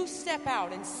as you step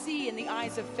out and see in the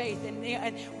eyes of faith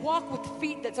and walk with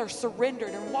feet that are surrendered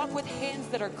and walk with hands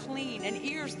that are clean and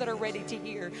ears that are ready to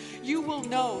hear, you will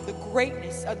know the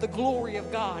greatness of the glory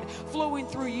of God flowing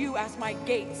through you as my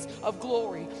gates of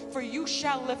glory. For you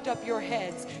shall lift up your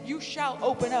heads. You shall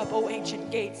open up, O ancient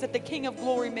gates, that the King of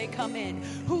glory may come in.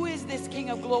 Who is this King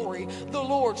of glory? The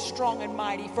Lord strong and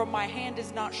mighty. For my hand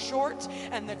is not short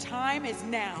and the time is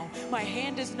now. My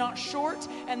hand is not short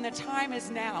and the time is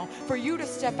now for you to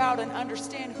step out and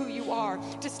understand who you are,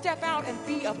 to step out and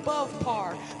be above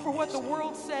par. For what the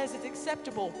world says is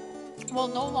acceptable will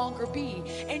no longer be.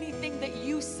 Anything that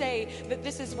you say that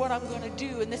this is what I'm going to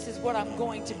do and this is what I'm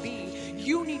going to be,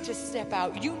 you need to step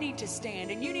out, you need to stand,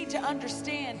 and you need to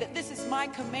understand that this is my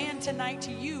command tonight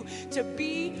to you, to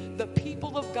be the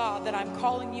people of God that I'm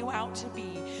calling you out to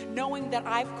be, knowing that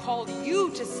I've called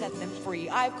you to set them free.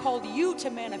 I've called you to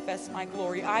manifest my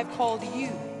glory. I've called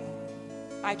you.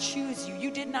 I choose you. You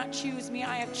did not choose me.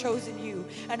 I have chosen you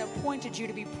and appointed you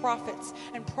to be prophets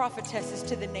and prophetesses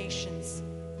to the nations.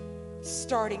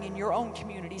 Starting in your own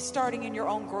community, starting in your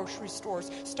own grocery stores,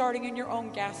 starting in your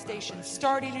own gas stations,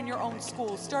 starting in your own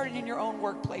schools, starting in your own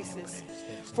workplaces.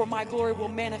 For my glory will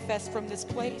manifest from this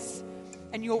place,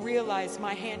 and you'll realize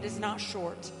my hand is not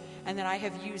short, and that I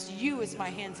have used you as my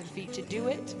hands and feet to do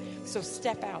it. So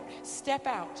step out, step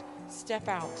out, step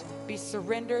out. Be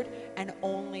surrendered and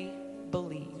only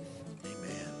believe.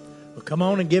 Amen. Well, come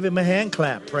on and give him a hand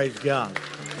clap. Praise God.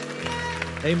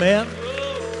 Amen.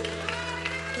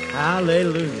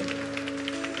 Hallelujah.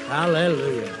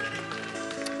 Hallelujah.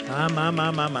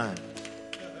 My.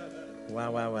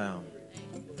 Wow.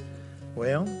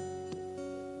 Well,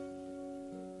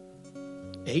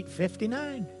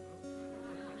 8:59.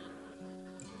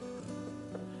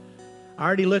 I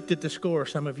already looked at the score.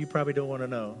 Some of you probably don't want to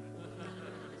know.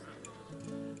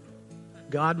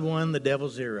 God won, the devil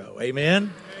 0.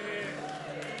 Amen?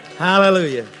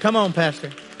 Hallelujah. Come on, Pastor.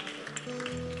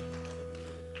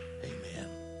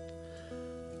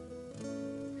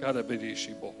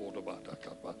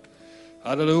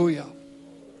 Hallelujah.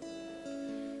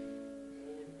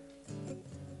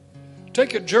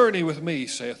 Take a journey with me,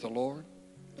 saith the Lord.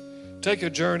 Take a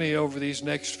journey over these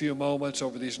next few moments,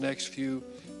 over these next few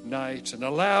nights, and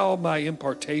allow my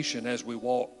impartation as we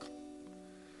walk.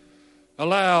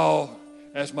 Allow,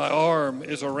 as my arm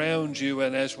is around you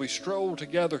and as we stroll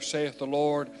together, saith the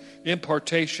Lord,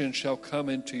 impartation shall come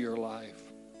into your life.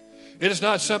 It is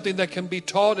not something that can be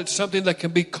taught, it's something that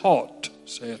can be caught,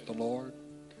 saith the Lord.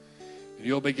 And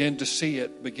you'll begin to see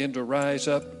it, begin to rise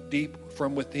up deep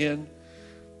from within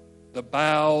the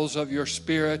bowels of your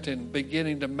spirit and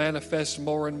beginning to manifest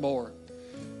more and more.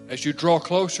 As you draw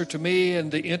closer to me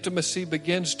and the intimacy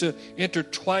begins to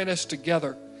intertwine us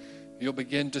together, you'll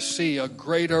begin to see a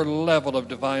greater level of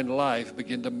divine life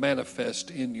begin to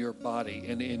manifest in your body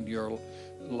and in your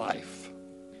life.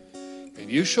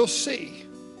 And you shall see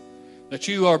that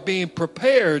you are being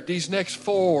prepared these next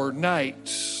 4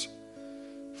 nights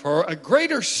for a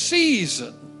greater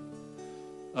season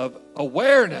of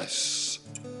awareness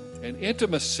and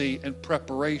intimacy and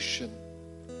preparation.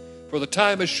 For the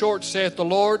time is short, saith the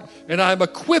Lord, and I'm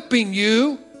equipping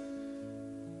you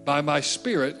by my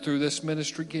Spirit through this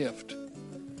ministry gift.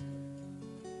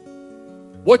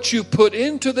 What you put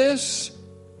into this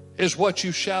is what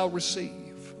you shall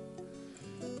receive.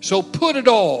 So put it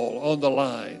all on the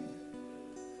line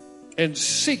and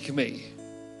seek me,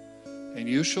 and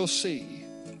you shall see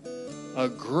a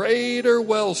greater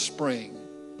wellspring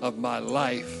of my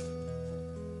life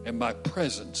and my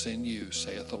presence in you,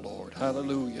 saith the Lord.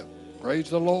 Hallelujah. Praise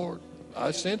the Lord.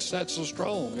 I sense that so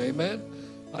strong. Amen.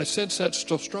 I sense that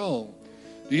so strong.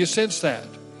 Do you sense that?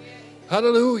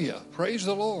 Hallelujah. Praise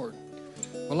the Lord.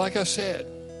 Well, like I said,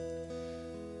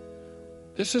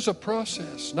 this is a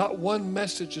process. Not one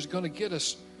message is going to get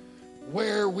us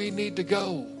where we need to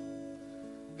go.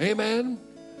 Amen.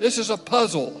 This is a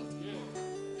puzzle.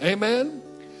 Amen.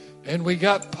 And we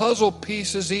got puzzle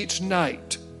pieces each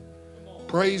night.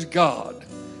 Praise God.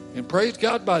 And praise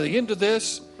God, by the end of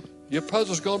this, your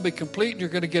puzzle's going to be complete and you're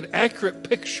going to get an accurate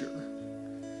picture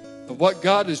of what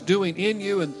God is doing in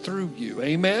you and through you.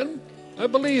 Amen. I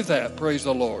believe that. Praise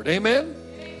the Lord. Amen.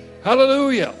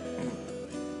 Hallelujah.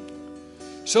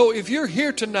 So if you're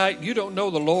here tonight, you don't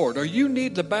know the Lord, or you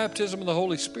need the baptism of the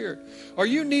Holy Spirit, or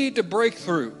you need to break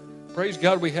through, praise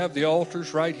God, we have the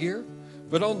altars right here.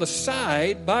 But on the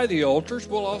side, by the altars,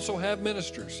 we'll also have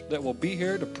ministers that will be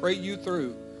here to pray you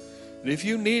through. And if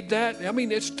you need that, I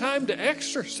mean, it's time to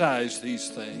exercise these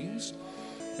things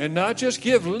and not just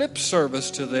give lip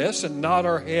service to this and nod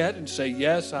our head and say,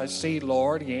 yes, I see,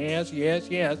 Lord, yes, yes,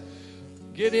 yes.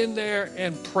 Get in there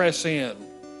and press in.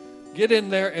 Get in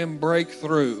there and break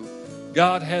through.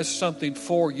 God has something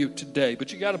for you today,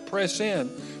 but you got to press in.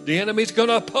 The enemy's going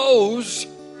to oppose,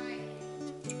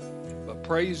 but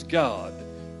praise God,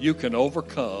 you can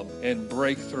overcome and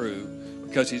break through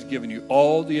because he's given you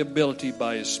all the ability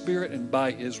by his Spirit and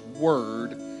by his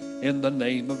word in the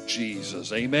name of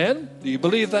Jesus. Amen? Do you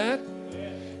believe that?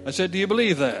 I said, do you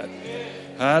believe that?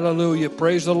 Hallelujah.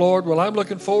 Praise the Lord. Well, I'm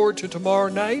looking forward to tomorrow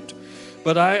night.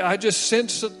 But I just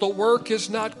sense that the work is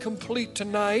not complete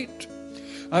tonight.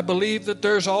 I believe that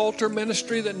there's altar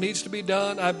ministry that needs to be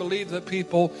done. I believe that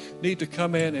people need to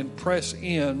come in and press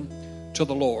in to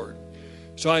the Lord.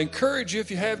 So I encourage you,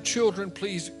 if you have children,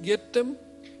 please get them,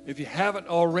 if you haven't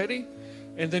already.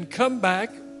 And then come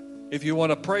back. If you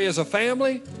want to pray as a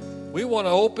family, we want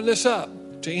to open this up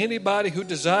to anybody who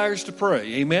desires to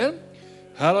pray. Amen?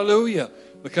 Hallelujah.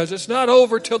 Because it's not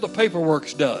over till the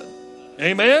paperwork's done.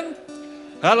 Amen?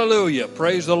 Hallelujah.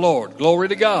 Praise the Lord. Glory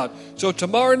to God. So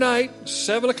tomorrow night,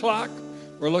 7 o'clock,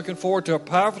 we're looking forward to a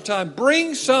powerful time.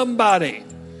 Bring somebody.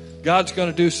 God's going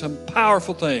to do some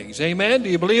powerful things. Amen. Do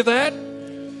you believe that?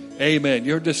 Amen.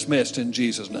 You're dismissed in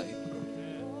Jesus' name.